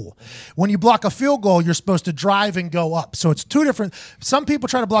a pool. When you block a field goal, you're supposed to drive and go up. So it's two different. Some people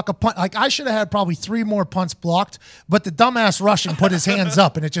try to block a punt. Like I should have had probably 3 more punts blocked, but the dumbass Russian put his hands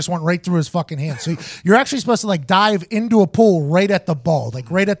up and it just went right through his fucking hands. So you're actually supposed to like dive into a pool right at the ball, like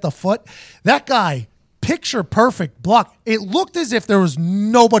right at the foot. That guy, picture perfect block. It looked as if there was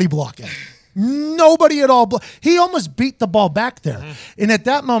nobody blocking. Nobody at all. He almost beat the ball back there. And at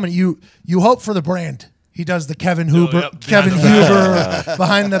that moment, you hope for the brand. He does the Kevin Huber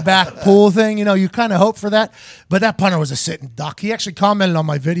behind the back pool thing. You know, you kind of hope for that. But that punter was a sitting duck. He actually commented on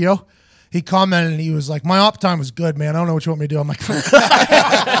my video. He commented and he was like, my op time was good, man. I don't know what you want me to do. I'm like,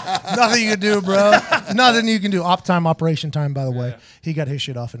 nothing you can do, bro. Nothing you can do. Op time, operation time, by the way. He got his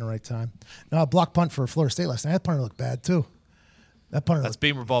shit off in the right time. No, a block punt for Florida State last night. That punter looked bad, too. That's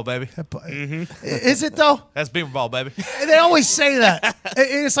Beamer ball, baby. Is it, though? That's Beamer ball, baby. They always say that.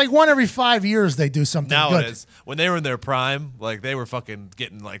 It's like one every 5 years they do something Now good. it is. When they were in their prime, like they were fucking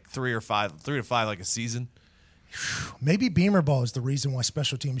getting like 3 to 5 like a season. Maybe Beamer ball is the reason why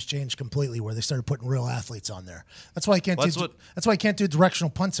special teams changed completely, where they started putting real athletes on there. That's why you can't that's why you can't do directional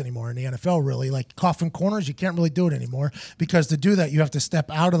punts anymore in the NFL. Really, like coffin corners, you can't really do it anymore because to do that you have to step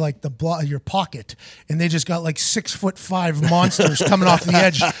out of like your pocket, and they just got like 6'5" monsters coming off the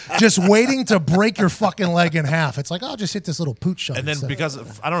edge, just waiting to break your fucking leg in half. It's like, I'll just hit this little pooch shot. And then because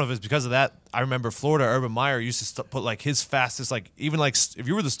of, I don't know if it's because of that, I remember Florida Urban Meyer used to put like his fastest, like even like if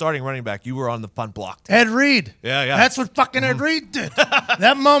you were the starting running back, you were on the punt block. Ed Reed. Yeah. That's what fucking Ed Reed did.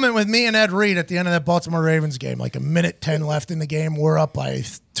 That moment with me and Ed Reed at the end of that Baltimore Ravens game, like 1:10 left in the game, we're up by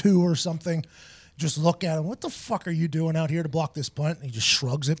 2 or something. Just look at him. What the fuck are you doing out here to block this punt? And he just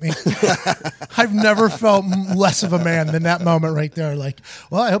shrugs at me. I've never felt less of a man than that moment right there. Like,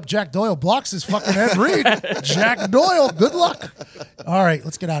 well, I hope Jack Doyle blocks his fucking Ed Reed. Jack Doyle, good luck. All right,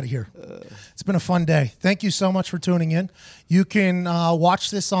 let's get out of here. It's been a fun day. Thank you so much for tuning in. You can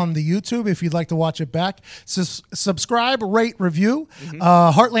watch this on the YouTube if you'd like to watch it back. Subscribe, rate, review.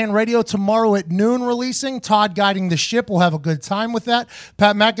 Heartland Radio tomorrow at noon releasing. Todd guiding the ship. We'll have a good time with that.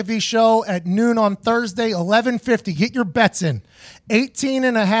 Pat McAfee show at noon on Thursday, 11:50. Get your bets in.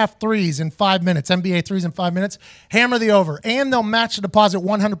 18.5 threes in 5 minutes. NBA threes in 5 minutes. Hammer the over. And they'll match the deposit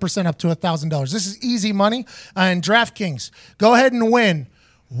 100% up to $1,000. This is easy money. And DraftKings, go ahead and win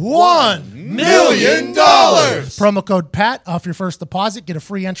 $1 million. Promo code PAT off your first deposit. Get a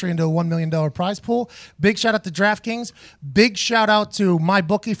free entry into a $1 million prize pool. Big shout out to DraftKings. Big shout out to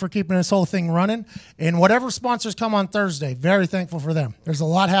MyBookie for keeping this whole thing running. And whatever sponsors come on Thursday, very thankful for them. There's a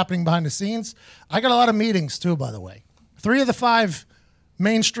lot happening behind the scenes. I got a lot of meetings too, by the way. 3 of the 5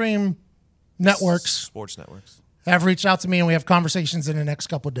 mainstream networks, sports networks, have reached out to me, and we have conversations in the next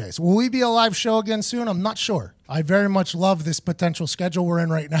couple of days. Will we be a live show again soon? I'm not sure. I very much love this potential schedule we're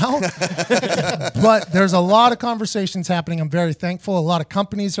in right now. But there's a lot of conversations happening. I'm very thankful. A lot of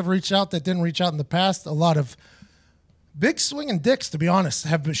companies have reached out that didn't reach out in the past. A lot of big swinging dicks, to be honest,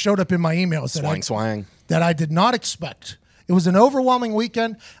 have showed up in my emails that I did not expect. It was an overwhelming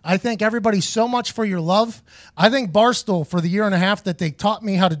weekend. I thank everybody so much for your love. I thank Barstool for the 1.5 years that they taught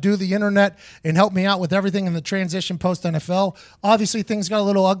me how to do the internet and helped me out with everything in the transition post-NFL. Obviously, things got a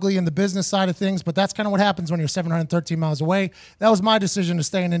little ugly in the business side of things, but that's kind of what happens when you're 713 miles away. That was my decision to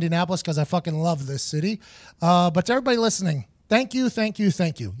stay in Indianapolis because I fucking love this city. But to everybody listening, thank you, thank you,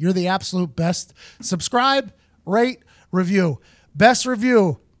 thank you. You're the absolute best. Subscribe, rate, review. Best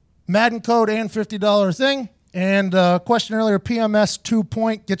review, Madden code and $50 thing. And question earlier, PMS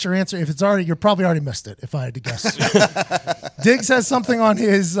 2-point. Get your answer. If it's already, you're probably already missed it, if I had to guess. Diggs has something on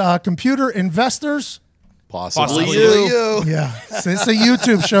his computer. Investors. Possibly you. Yeah. So it's a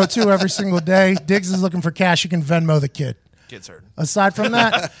YouTube show, too, every single day. Diggs is looking for cash. You can Venmo the kid. Kid's hurting. Aside from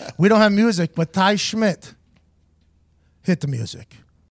that, we don't have music, but Ty Schmidt hit the music.